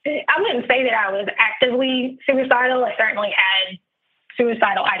I wouldn't say that I was actively suicidal. I certainly had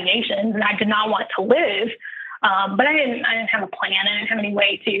suicidal ideations and I did not want to live. But I didn't have a plan. I didn't have any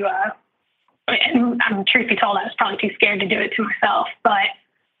way to, and truth be told, I was probably too scared to do it to myself, but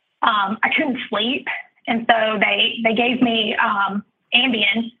I couldn't sleep. And so they gave me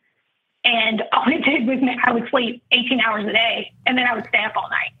Ambien, and all it did was I would sleep 18 hours a day, and then I would stay up all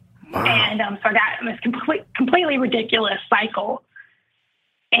night. Wow. And so I got this completely ridiculous cycle.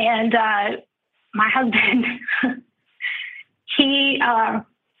 And my husband, he,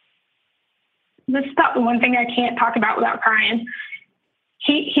 this is about the one thing I can't talk about without crying.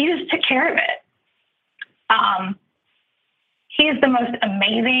 He just took care of it. He is the most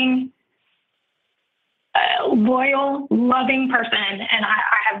amazing, loyal, loving person, and I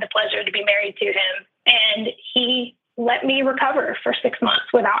have the pleasure to be married to him. And he let me recover for 6 months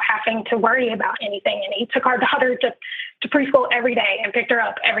without having to worry about anything. And he took our daughter to preschool every day and picked her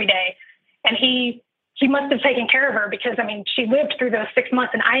up every day. And he must have taken care of her because, I mean, she lived through those 6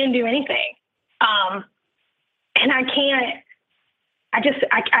 months and I didn't do anything. And I can't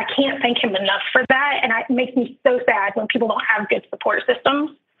thank him enough for that. And it makes me so sad when people don't have good support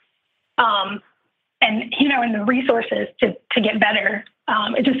systems. And, you know, and the resources to get better.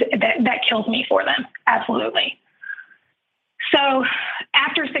 That kills me for them. Absolutely. So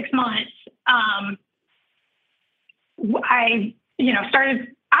after 6 months, I was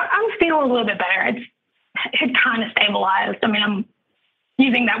feeling a little bit better. It had kind of stabilized. I mean, I'm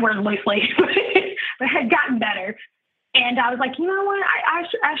using that word loosely, but it had gotten better. And I was like, you know what? I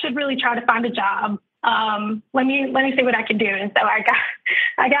should really try to find a job. Let me see what I can do. And so I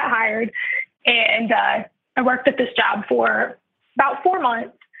got hired, and I worked at this job for about 4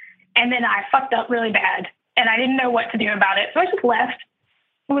 months, and then I fucked up really bad, and I didn't know what to do about it. So I just left.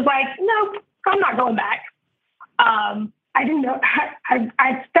 I was like, nope, I'm not going back. I didn't know.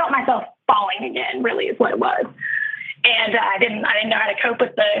 I felt myself falling again. Really, is what it was, and I didn't know how to cope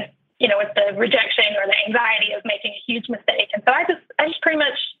with the rejection or the anxiety of making a huge mistake. And so I just pretty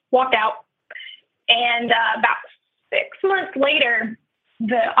much walked out. And about 6 months later,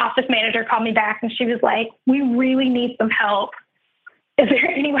 the office manager called me back and she was like, we really need some help. Is there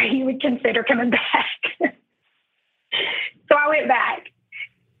any way you would consider coming back? So I went back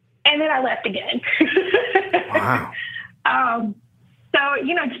and then I left again. Wow. So,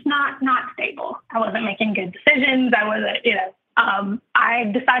 you know, just not stable. I wasn't making good decisions. I wasn't, I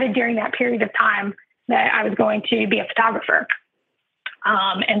decided during that period of time that I was going to be a photographer.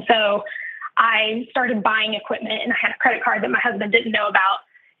 And so I started buying equipment, and I had a credit card that my husband didn't know about.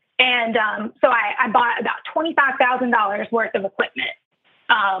 And so I bought about $25,000 worth of equipment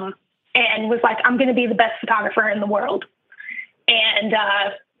and was like, I'm going to be the best photographer in the world. And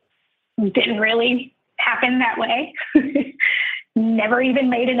didn't really happen that way. Never even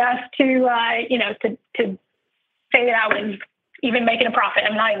made enough to say that I was even making a profit.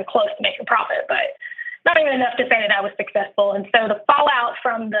 I'm not even close to making a profit, but not even enough to say that I was successful. And so the fallout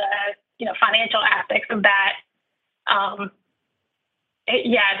from the, financial aspects of that,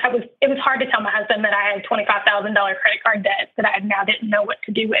 it was hard to tell my husband that I had $25,000 credit card debt that I now didn't know what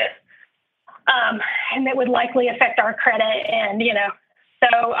to do with. And that would likely affect our credit. And,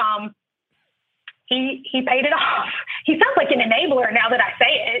 so he paid it off. He sounds like an enabler now that I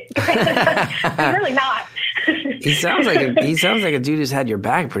say it. He's really not. He sounds like a dude who's had your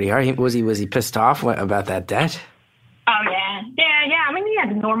back pretty hard. Was he pissed off about that debt? Oh yeah. I mean, he had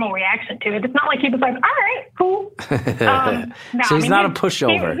a normal reaction to it. It's not like he was like, all right, cool. No, so he's not a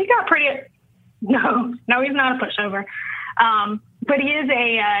pushover. He got pretty. No, he's not a pushover. But he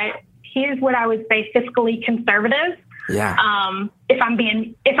is what I would say fiscally conservative. Yeah. if I'm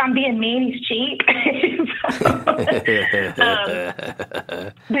being mean, he's cheap. But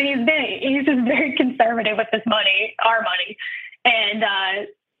he's just very conservative with his money, our money. And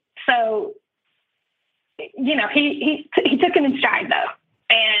so, you know, he took it in stride though.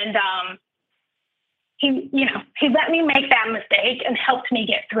 And he let me make that mistake and helped me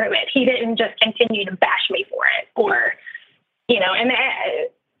get through it. He didn't just continue to bash me for it, or, you know, and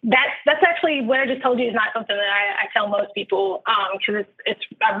that's actually what I just told you is not something that I tell most people, because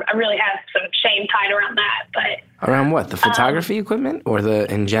I really have some shame tied around that. But around what, the photography equipment, or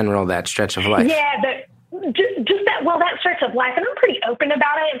in general that stretch of life? Yeah, just that stretch of life, and I'm pretty open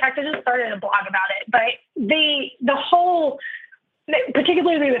about it. In fact, I just started a blog about it. But the whole,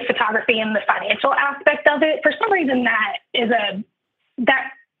 particularly with photography and the financial aspect of it, for some reason that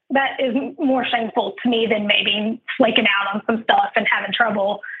is more shameful to me than maybe flaking out on some stuff and having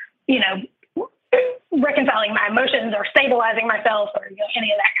trouble, you know, reconciling my emotions or stabilizing myself, or, you know,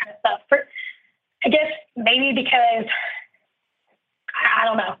 any of that kind of stuff. I guess maybe because I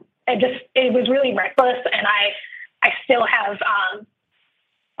don't know. It was really reckless, and I still have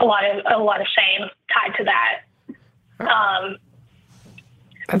a lot of shame tied to that.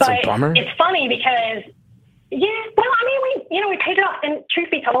 That's a bummer. It's funny because, yeah, well, I mean, we paid it off, and truth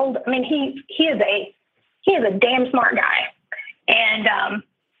be told, I mean, he is a damn smart guy, and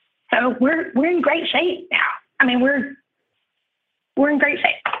so we're in great shape now. I mean, we're in great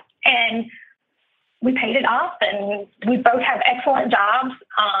shape, and we paid it off, and we both have excellent jobs.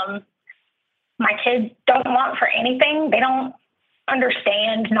 My kids don't want for anything. They don't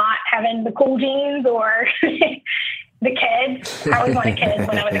understand not having the cool jeans or the kids. I always wanted kids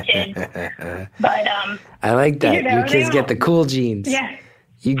when I was a kid. But I like that. You know, your kids get the cool jeans. Yeah.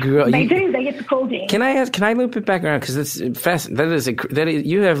 You grew up. They do. They get the cool jeans. Can I loop it back around? Because it's fast.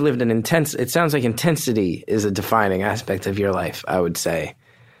 You have lived an intense. It sounds like intensity is a defining aspect of your life, I would say.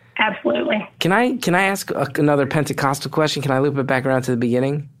 Absolutely. Can I ask another Pentecostal question? Can I loop it back around to the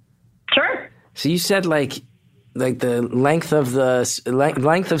beginning? Sure. So you said like the length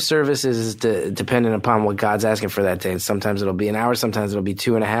of services is dependent upon what God's asking for that day. Sometimes it'll be an hour. Sometimes it'll be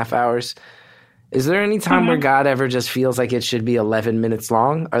 2.5 hours. Is there any time where God ever just feels like it should be 11 minutes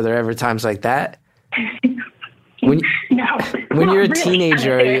long? Are there ever times like that? No. When you're a really,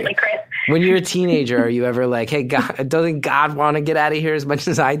 teenager, Chris. Are you ever like, hey, God, doesn't God want to get out of here as much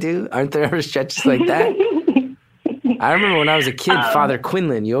as I do? Aren't there ever stretches like that? I remember when I was a kid, Father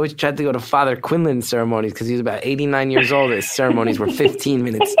Quinlan, you always tried to go to Father Quinlan ceremonies because he was about 89 years old. His ceremonies were 15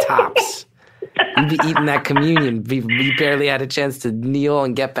 minutes tops. You'd be eating that communion. We barely had a chance to kneel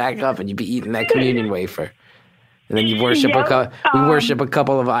and get back up, and you'd be eating that communion wafer. And then you worship we worship a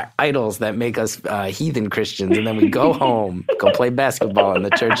couple of our idols that make us heathen Christians, and then we go home, go play basketball in the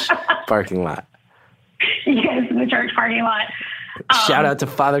church parking lot. Yes, in the church parking lot. Shout out to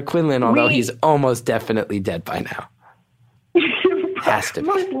Father Quinlan, although he's almost definitely dead by now. Has to be.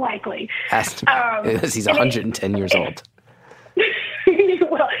 Most likely. Has to be. Because he's 110 years old.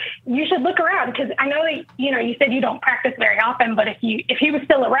 Well, you should look around, because I know that, you said you don't practice very often, but if he was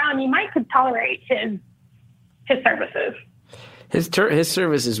still around, you might could tolerate his services. His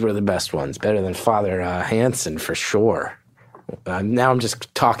services were the best ones, better than Father Hansen for sure. Now I'm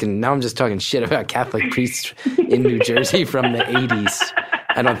just talking shit about Catholic priests in New Jersey from the 80s.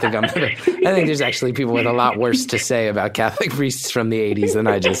 I think there's actually people with a lot worse to say about Catholic priests from the 80s than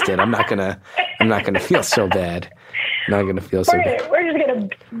I just did. I'm not gonna feel so bad. We're just gonna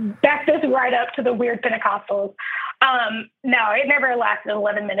back this right up to the weird Pentecostals. No, it never lasted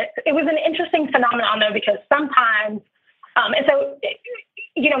 11 minutes. It was an interesting phenomenon though, because sometimes, and so,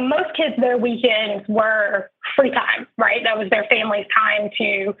 most kids, their weekends were free time, right? That was their family's time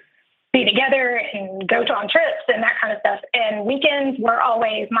to be together and go on trips and that kind of stuff. And weekends were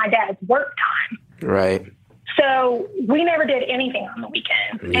always my dad's work time. Right. So we never did anything on the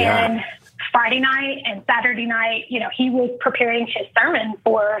weekends. Yeah. And Friday night and Saturday night, he was preparing his sermon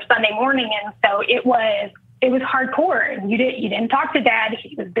for Sunday morning. And so it was hardcore. And you didn't talk to Dad.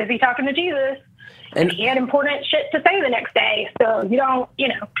 He was busy talking to Jesus. And he had important shit to say the next day. So you don't.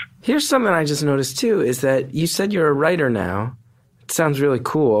 Here's something I just noticed too, is that you said you're a writer now. It sounds really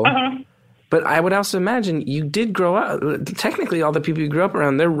cool. Uh-huh. But I would also imagine you did grow up. Technically, all the people you grew up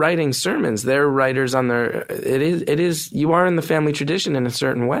around, they're writing sermons. They're writers on their. It is. You are in the family tradition in a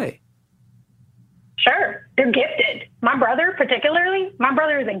certain way. Sure, they're gifted. My brother, particularly,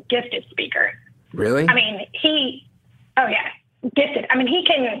 is a gifted speaker. Really? I mean, gifted. I mean,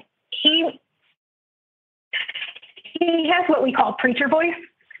 he has what we call preacher voice.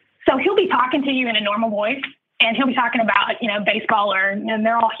 So he'll be talking to you in a normal voice, and he'll be talking about, baseball and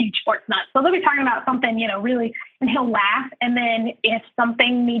they're all huge sports nuts. So they'll be talking about something, really, and he'll laugh. And then if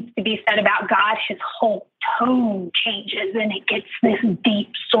something needs to be said about God, his whole tone changes and it gets this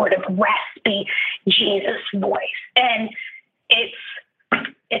deep sort of raspy Jesus voice. And it's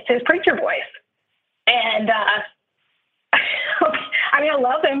his preacher voice. And, I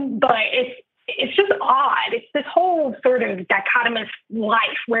love him, but it's just odd. It's this whole sort of dichotomous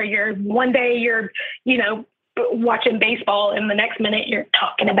life where one day you're, watching baseball and the next minute you're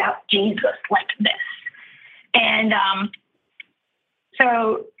talking about Jesus like this. And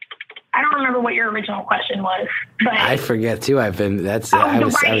so I don't remember what your original question was, but I forget too. I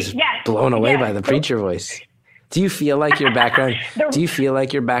was blown away by the preacher voice. Do you feel like your background?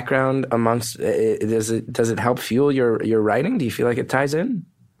 Amongst does it help fuel your writing? Do you feel like it ties in?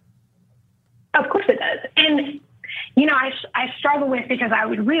 Of course it does. And, I struggle with, because I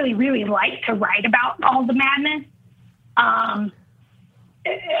would really, really like to write about all the madness of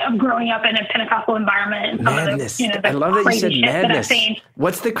growing up in a Pentecostal environment. And Madness. The I love that you said madness. That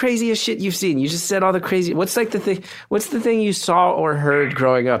What's the craziest shit you've seen? You just said all the crazy. What's the thing you saw or heard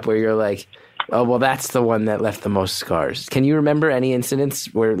growing up where you're like, oh, well, that's the one that left the most scars? Can you remember any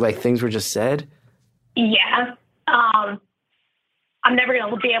incidents where things were just said? Yeah. I'm never going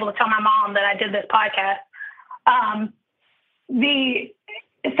to be able to tell my mom that I did this podcast.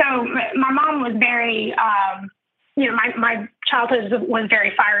 So my mom was very, my childhood was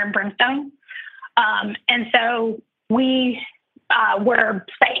very fire and brimstone. And so we were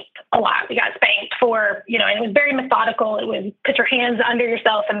spanked a lot. We got spanked for, and it was very methodical. It was put your hands under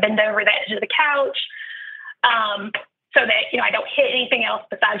yourself and bend over the edge of the couch so that, I don't hit anything else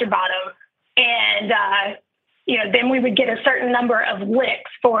besides your bottom. And, then we would get a certain number of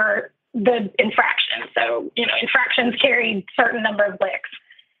licks for the infraction. So, infractions carried certain number of licks.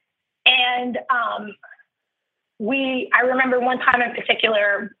 And I remember one time in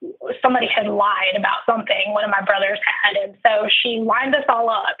particular, somebody had lied about something one of my brothers had. And so she lined us all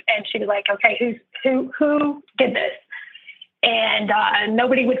up and she was like, okay, who did this? And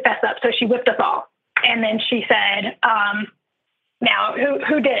nobody would fess up. So she whipped us all. And then she said, now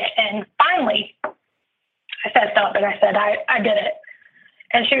who did it? And finally I fessed up and I said, I did it.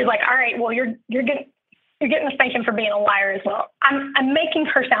 And she was like, all right, well, you're getting a spanking for being a liar as well. I'm making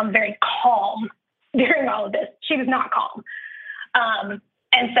her sound very calm during all of this. She was not calm.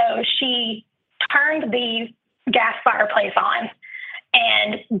 And so she turned the gas fireplace on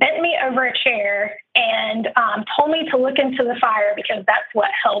and bent me over a chair and told me to look into the fire because that's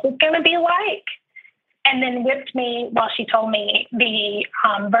what hell was going to be like. And then whipped me while she told me the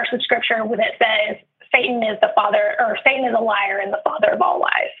verse of scripture that says, Satan is a liar and the father of all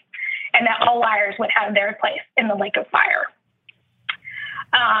lies, and that all liars would have their place in the lake of fire.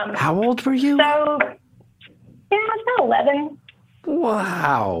 How old were you? So, I was about 11.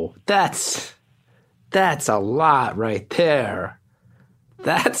 Wow, that's a lot right there.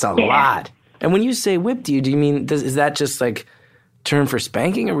 That's a lot. And when you say whipped you, do you mean is that just like term for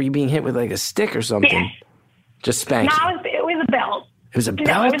spanking, or were you being hit with like a stick or something? Yeah. Just spanking. No, it was a belt. It was a belt?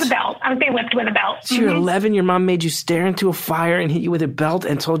 No, it was a belt. I was being whipped with a belt. So you're 11, your mom made you stare into a fire and hit you with a belt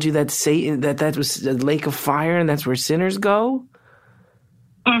and told you that Satan, that was a lake of fire and that's where sinners go?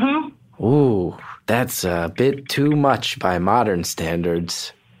 Mm-hmm. Ooh, that's a bit too much by modern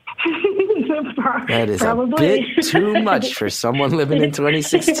standards. That is Probably. A bit too much for someone living in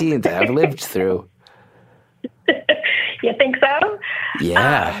 2016 to have lived through. You think so?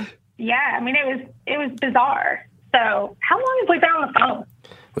 Yeah. Yeah, it was bizarre. So how long have we been on the phone?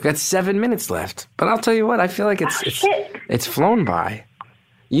 We've got 7 minutes left. But I'll tell you what, I feel like it's flown by.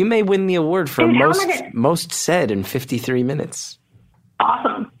 You may win the award for most said in 53 minutes.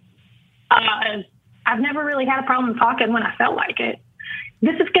 Awesome. I've never really had a problem talking when I felt like it.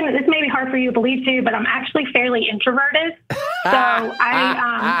 This may be hard for you to believe too, but I'm actually fairly introverted. So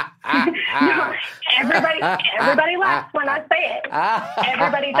everybody laughs when I say it.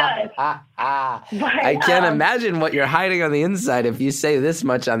 Everybody does. But, I can't imagine what you're hiding on the inside if you say this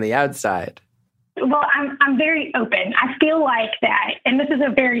much on the outside. Well, I'm very open. I feel like that, and this is a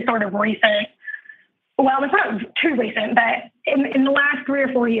very sort of recent. Well, it's not too recent, but in the last 3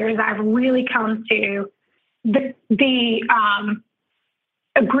 or 4 years, I've really come to the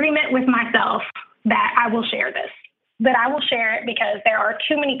agreement with myself that I will share this. That I will share it because there are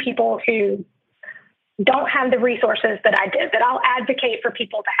too many people who don't have the resources that I did, that I'll advocate for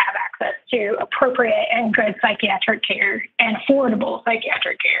people to have access to appropriate and good psychiatric care and affordable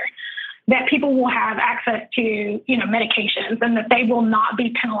psychiatric care. that people will have access to, medications, and that they will not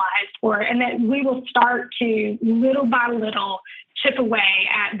be penalized for it, and that we will start to little by little chip away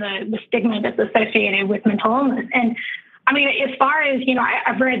at the stigma that's associated with mental illness. And I mean, as far as,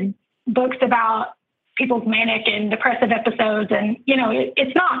 I've read books about people's manic and depressive episodes, and,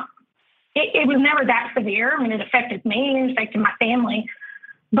 it was never that severe. I mean, it affected me, it affected my family,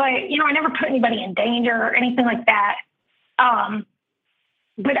 but, I never put anybody in danger or anything like that.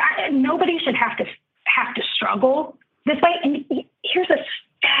 But nobody should have to struggle this way. And here's a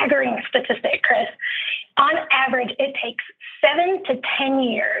staggering statistic, Chris. On average, it takes 7 to 10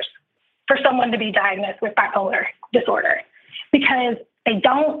 years for someone to be diagnosed with bipolar disorder, because they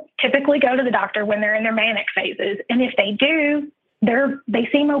don't typically go to the doctor when they're in their manic phases. And if they do, they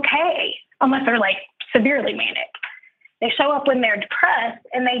seem okay, unless they're like severely manic. They show up when they're depressed,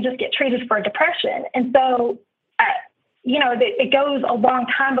 and they just get treated for depression. And so, it goes a long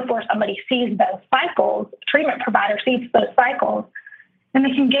time before somebody sees those cycles, treatment provider sees those cycles, and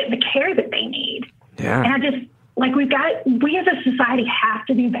they can get the care that they need. Yeah. And I just, we as a society have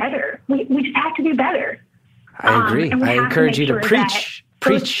to do better. We just have to do better. I agree. I encourage you to preach.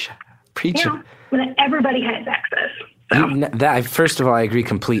 That everybody has access. First of all, I agree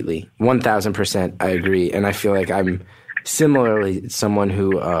completely. 1,000% I agree. And I feel like I'm similarly someone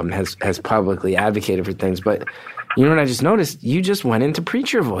who has publicly advocated for things. But you know what I just noticed? You just went into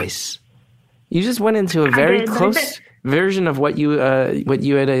preacher voice. You just went into a very close version of what you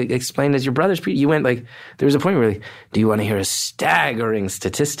had explained as your brother's preach. You went there was a point where do you want to hear a staggering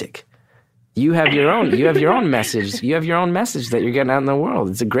statistic? You have your own message. You have your own message that you're getting out in the world.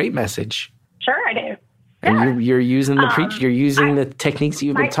 It's a great message. Sure, I do. And you're using the techniques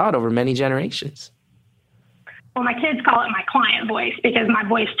you've been taught over many generations. Well, my kids call it my client voice, because my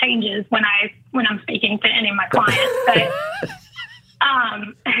voice changes when I'm speaking to any of my clients.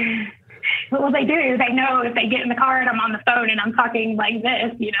 But what they do, they know if they get in the car and I'm on the phone and I'm talking like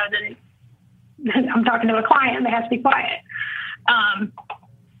this, that I'm talking to a client and they have to be quiet.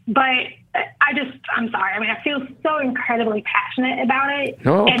 But I'm sorry. I mean, I feel so incredibly passionate about it.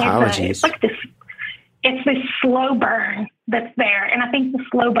 No apologies. It's this slow burn that's there. And I think the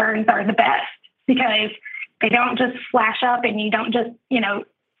slow burns are the best, because they don't just flash up and you don't just,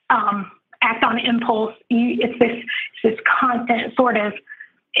 act on impulse. It's this constant sort of,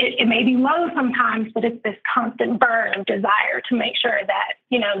 it may be low sometimes, but it's this constant burn of desire to make sure that,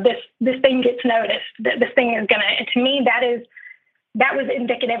 this thing gets noticed, that this thing is going to, to me, that was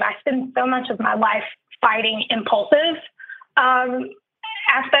indicative. I spend so much of my life fighting impulsive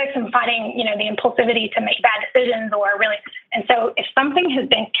aspects and fighting, the impulsivity to make bad decisions and so if something has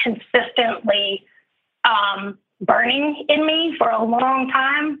been consistently burning in me for a long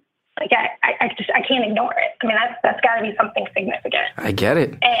time, I can't ignore it. I mean, that's got to be something significant. I get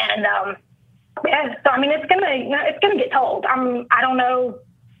it. And so I mean, it's gonna get told. I don't know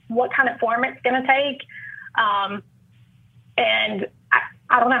what kind of form it's gonna take, and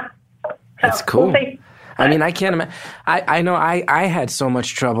I don't know. So that's cool. We'll see. I mean, I can't imagine. I know I had so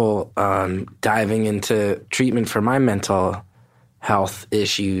much trouble diving into treatment for my mental health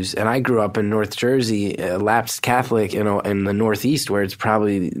issues, and I grew up in North Jersey, lapsed Catholic, in the Northeast, where it's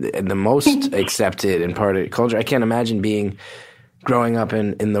probably the most accepted and part of culture. I can't imagine growing up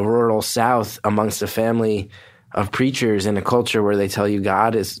in the rural South amongst a family of preachers in a culture where they tell you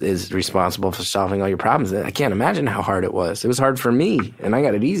God is responsible for solving all your problems. I can't imagine how hard it was. It was hard for me, and I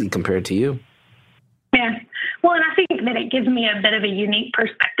got it easy compared to you. Yeah. Well, and I think that it gives me a bit of a unique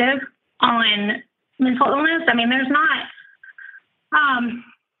perspective on mental illness. I mean, there's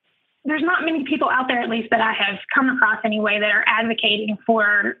not many people out there, at least that I have come across anyway, that are advocating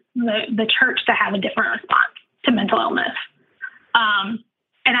for the church to have a different response to mental illness. And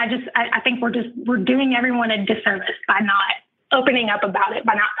I think we're doing everyone a disservice by not opening up about it,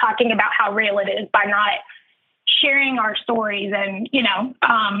 by not talking about how real it is, by not sharing our stories. And,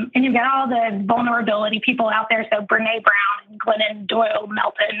 and you've got all the vulnerability people out there. So Brene Brown and Glennon Doyle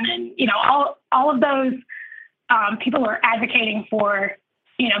Melton and, all of those people are advocating for,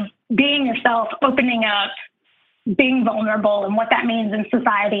 being yourself, opening up, being vulnerable, and what that means in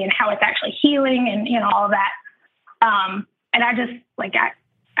society and how it's actually healing and, all of that. And I just I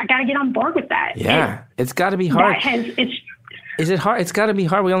got to get on board with that. Yeah, it's got to be hard. Is it hard? It's got to be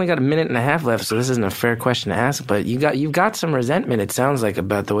hard. We only got a minute and a half left, so this isn't a fair question to ask. But you've got some resentment, it sounds like,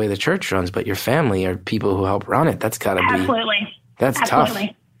 about the way the church runs. But your family are people who help run it. That's got to be absolutely. That's absolutely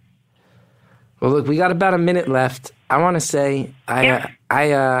tough. Well, look, we got about a minute left. I want to say I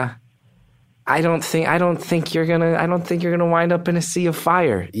don't think you're gonna wind up in a sea of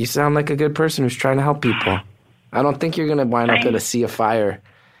fire. You sound like a good person who's trying to help people. I don't think you're gonna wind up in a sea of fire.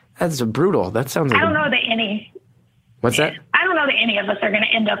 That's brutal. That sounds like I don't know that any. What's that? I don't know that any of us are going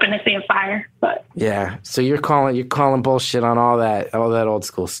to end up in a sea of fire, but yeah. So you're calling bullshit on all that old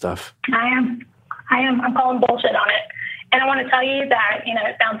school stuff. I am. I'm calling bullshit on it, and I want to tell you that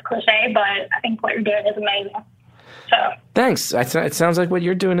it sounds cliche, but I think what you're doing is amazing. So thanks. It sounds like what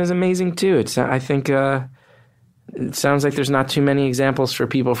you're doing is amazing too. I think it sounds like there's not too many examples for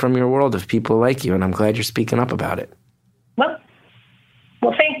people from your world of people like you, and I'm glad you're speaking up about it. Well,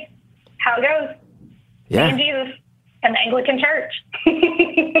 we'll see how it goes. Yeah. Me and Jesus and the Anglican Church.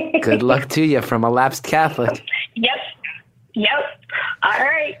 Good luck to you from a lapsed Catholic. Yep. All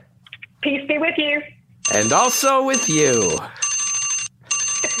right. Peace be with you. And also with you.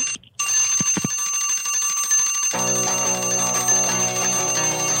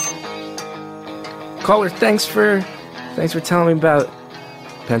 Caller, thanks for telling me about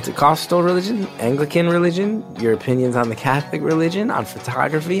Pentecostal religion, Anglican religion, your opinions on the Catholic religion, on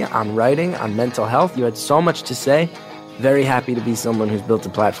photography, on writing, on mental health. You had so much to say. Very happy to be someone who's built a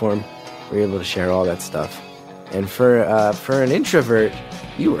platform where you're able to share all that stuff. And for an introvert,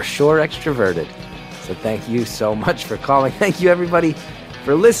 you were sure extroverted. So thank you so much for calling. Thank you, everybody,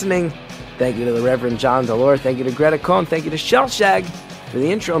 for listening. Thank you to the Reverend John Delore. Thank you to Greta Cohn. Thank you to Shellshag for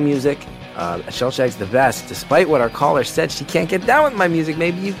the intro music. Shellshag's the best. Despite what our caller said, she can't get down with my music.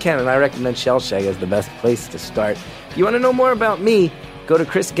 Maybe you can, and I recommend Shellshag as the best place to start. If you want to know more about me, go to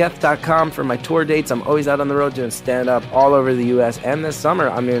chrisgeth.com for my tour dates. I'm always out on the road doing stand-up all over the U.S. And this summer,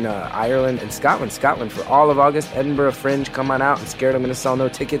 I'm in Ireland and Scotland. Scotland for all of August. Edinburgh Fringe, come on out. I'm scared I'm going to sell no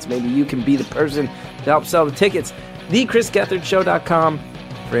tickets. Maybe you can be the person to help sell the tickets. thechrisgethardshow.com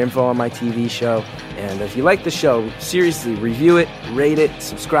for info on my TV show. And if you like the show, seriously, review it, rate it,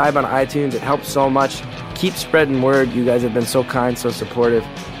 subscribe on iTunes. It helps so much. Keep spreading word. You guys have been so kind, so supportive.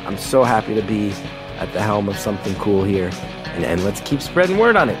 I'm so happy to be at the helm of something cool here. And let's keep spreading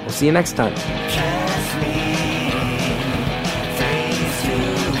word on it. We'll see you next time.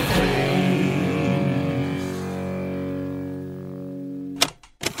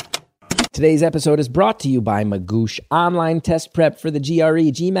 Today's episode is brought to you by Magoosh, online test prep for the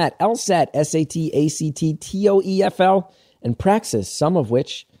GRE, GMAT, LSAT, SAT, ACT, TOEFL, and Praxis, some of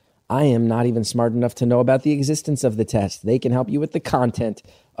which I am not even smart enough to know about the existence of the test. They can help you with the content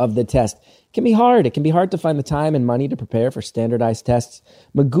of the test. It can be hard. It can be hard to find the time and money to prepare for standardized tests.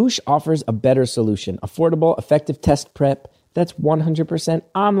 Magoosh offers a better solution, affordable, effective test prep that's 100%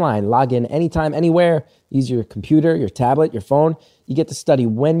 online. Log in anytime, anywhere. Use your computer, your tablet, your phone. You get to study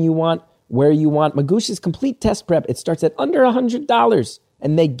when you want, where you want. Magoosh's complete test prep, it starts at under $100,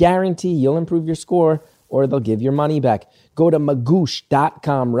 and they guarantee you'll improve your score or they'll give your money back. Go to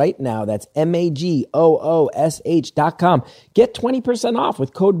magoosh.com right now. That's MAGOOSH.com. Get 20% off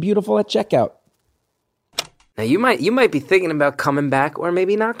with code BEAUTIFUL at checkout. Now, you might be thinking about coming back or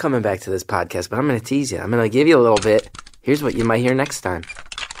maybe not coming back to this podcast, but I'm going to tease you. I'm going to give you a little bit. Here's what you might hear next time.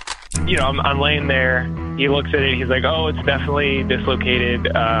 I'm laying there. He looks at it. He's like, oh, it's definitely dislocated.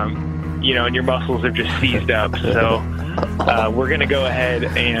 And your muscles have just seized up. So we're going to go ahead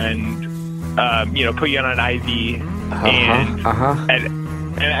and, put you on an IV. And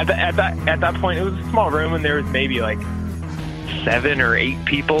at that point, it was a small room, and there was maybe like 7 or 8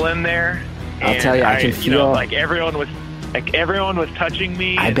 people in there. I'll tell you, I can feel everyone was touching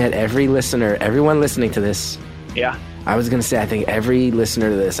me. I bet everyone listening to this. Yeah. I was going to say, I think every listener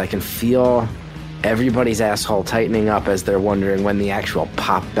to this, I can feel everybody's asshole tightening up as they're wondering when the actual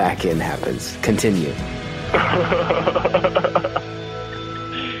pop back in happens. Continue.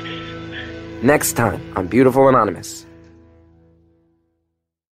 Next time on Beautiful Anonymous.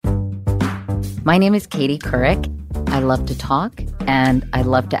 My name is Katie Couric. I love to talk, and I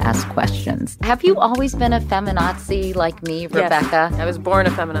love to ask questions. Have you always been a feminazi like me, Rebecca? Yes, I was born a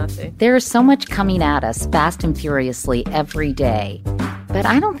feminazi. There is so much coming at us fast and furiously every day, but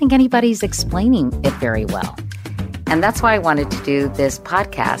I don't think anybody's explaining it very well. And that's why I wanted to do this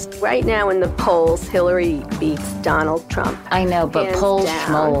podcast. Right now in the polls, Hillary beats Donald Trump. I know, but hands polls down.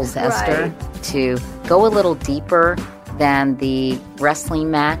 schmoles, Esther, Right. to go a little deeper than the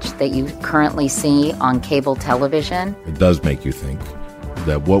wrestling match that you currently see on cable television. It does make you think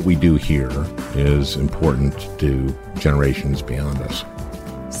that what we do here is important to generations beyond us.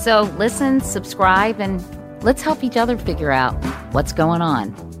 So listen, subscribe, and let's help each other figure out what's going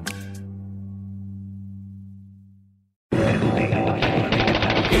on.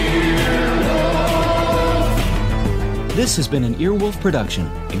 This has been an Earwolf production,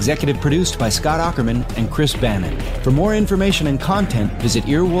 executive produced by Scott Aukerman and Chris Bannon. For more information and content, visit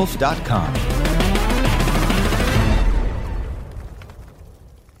earwolf.com.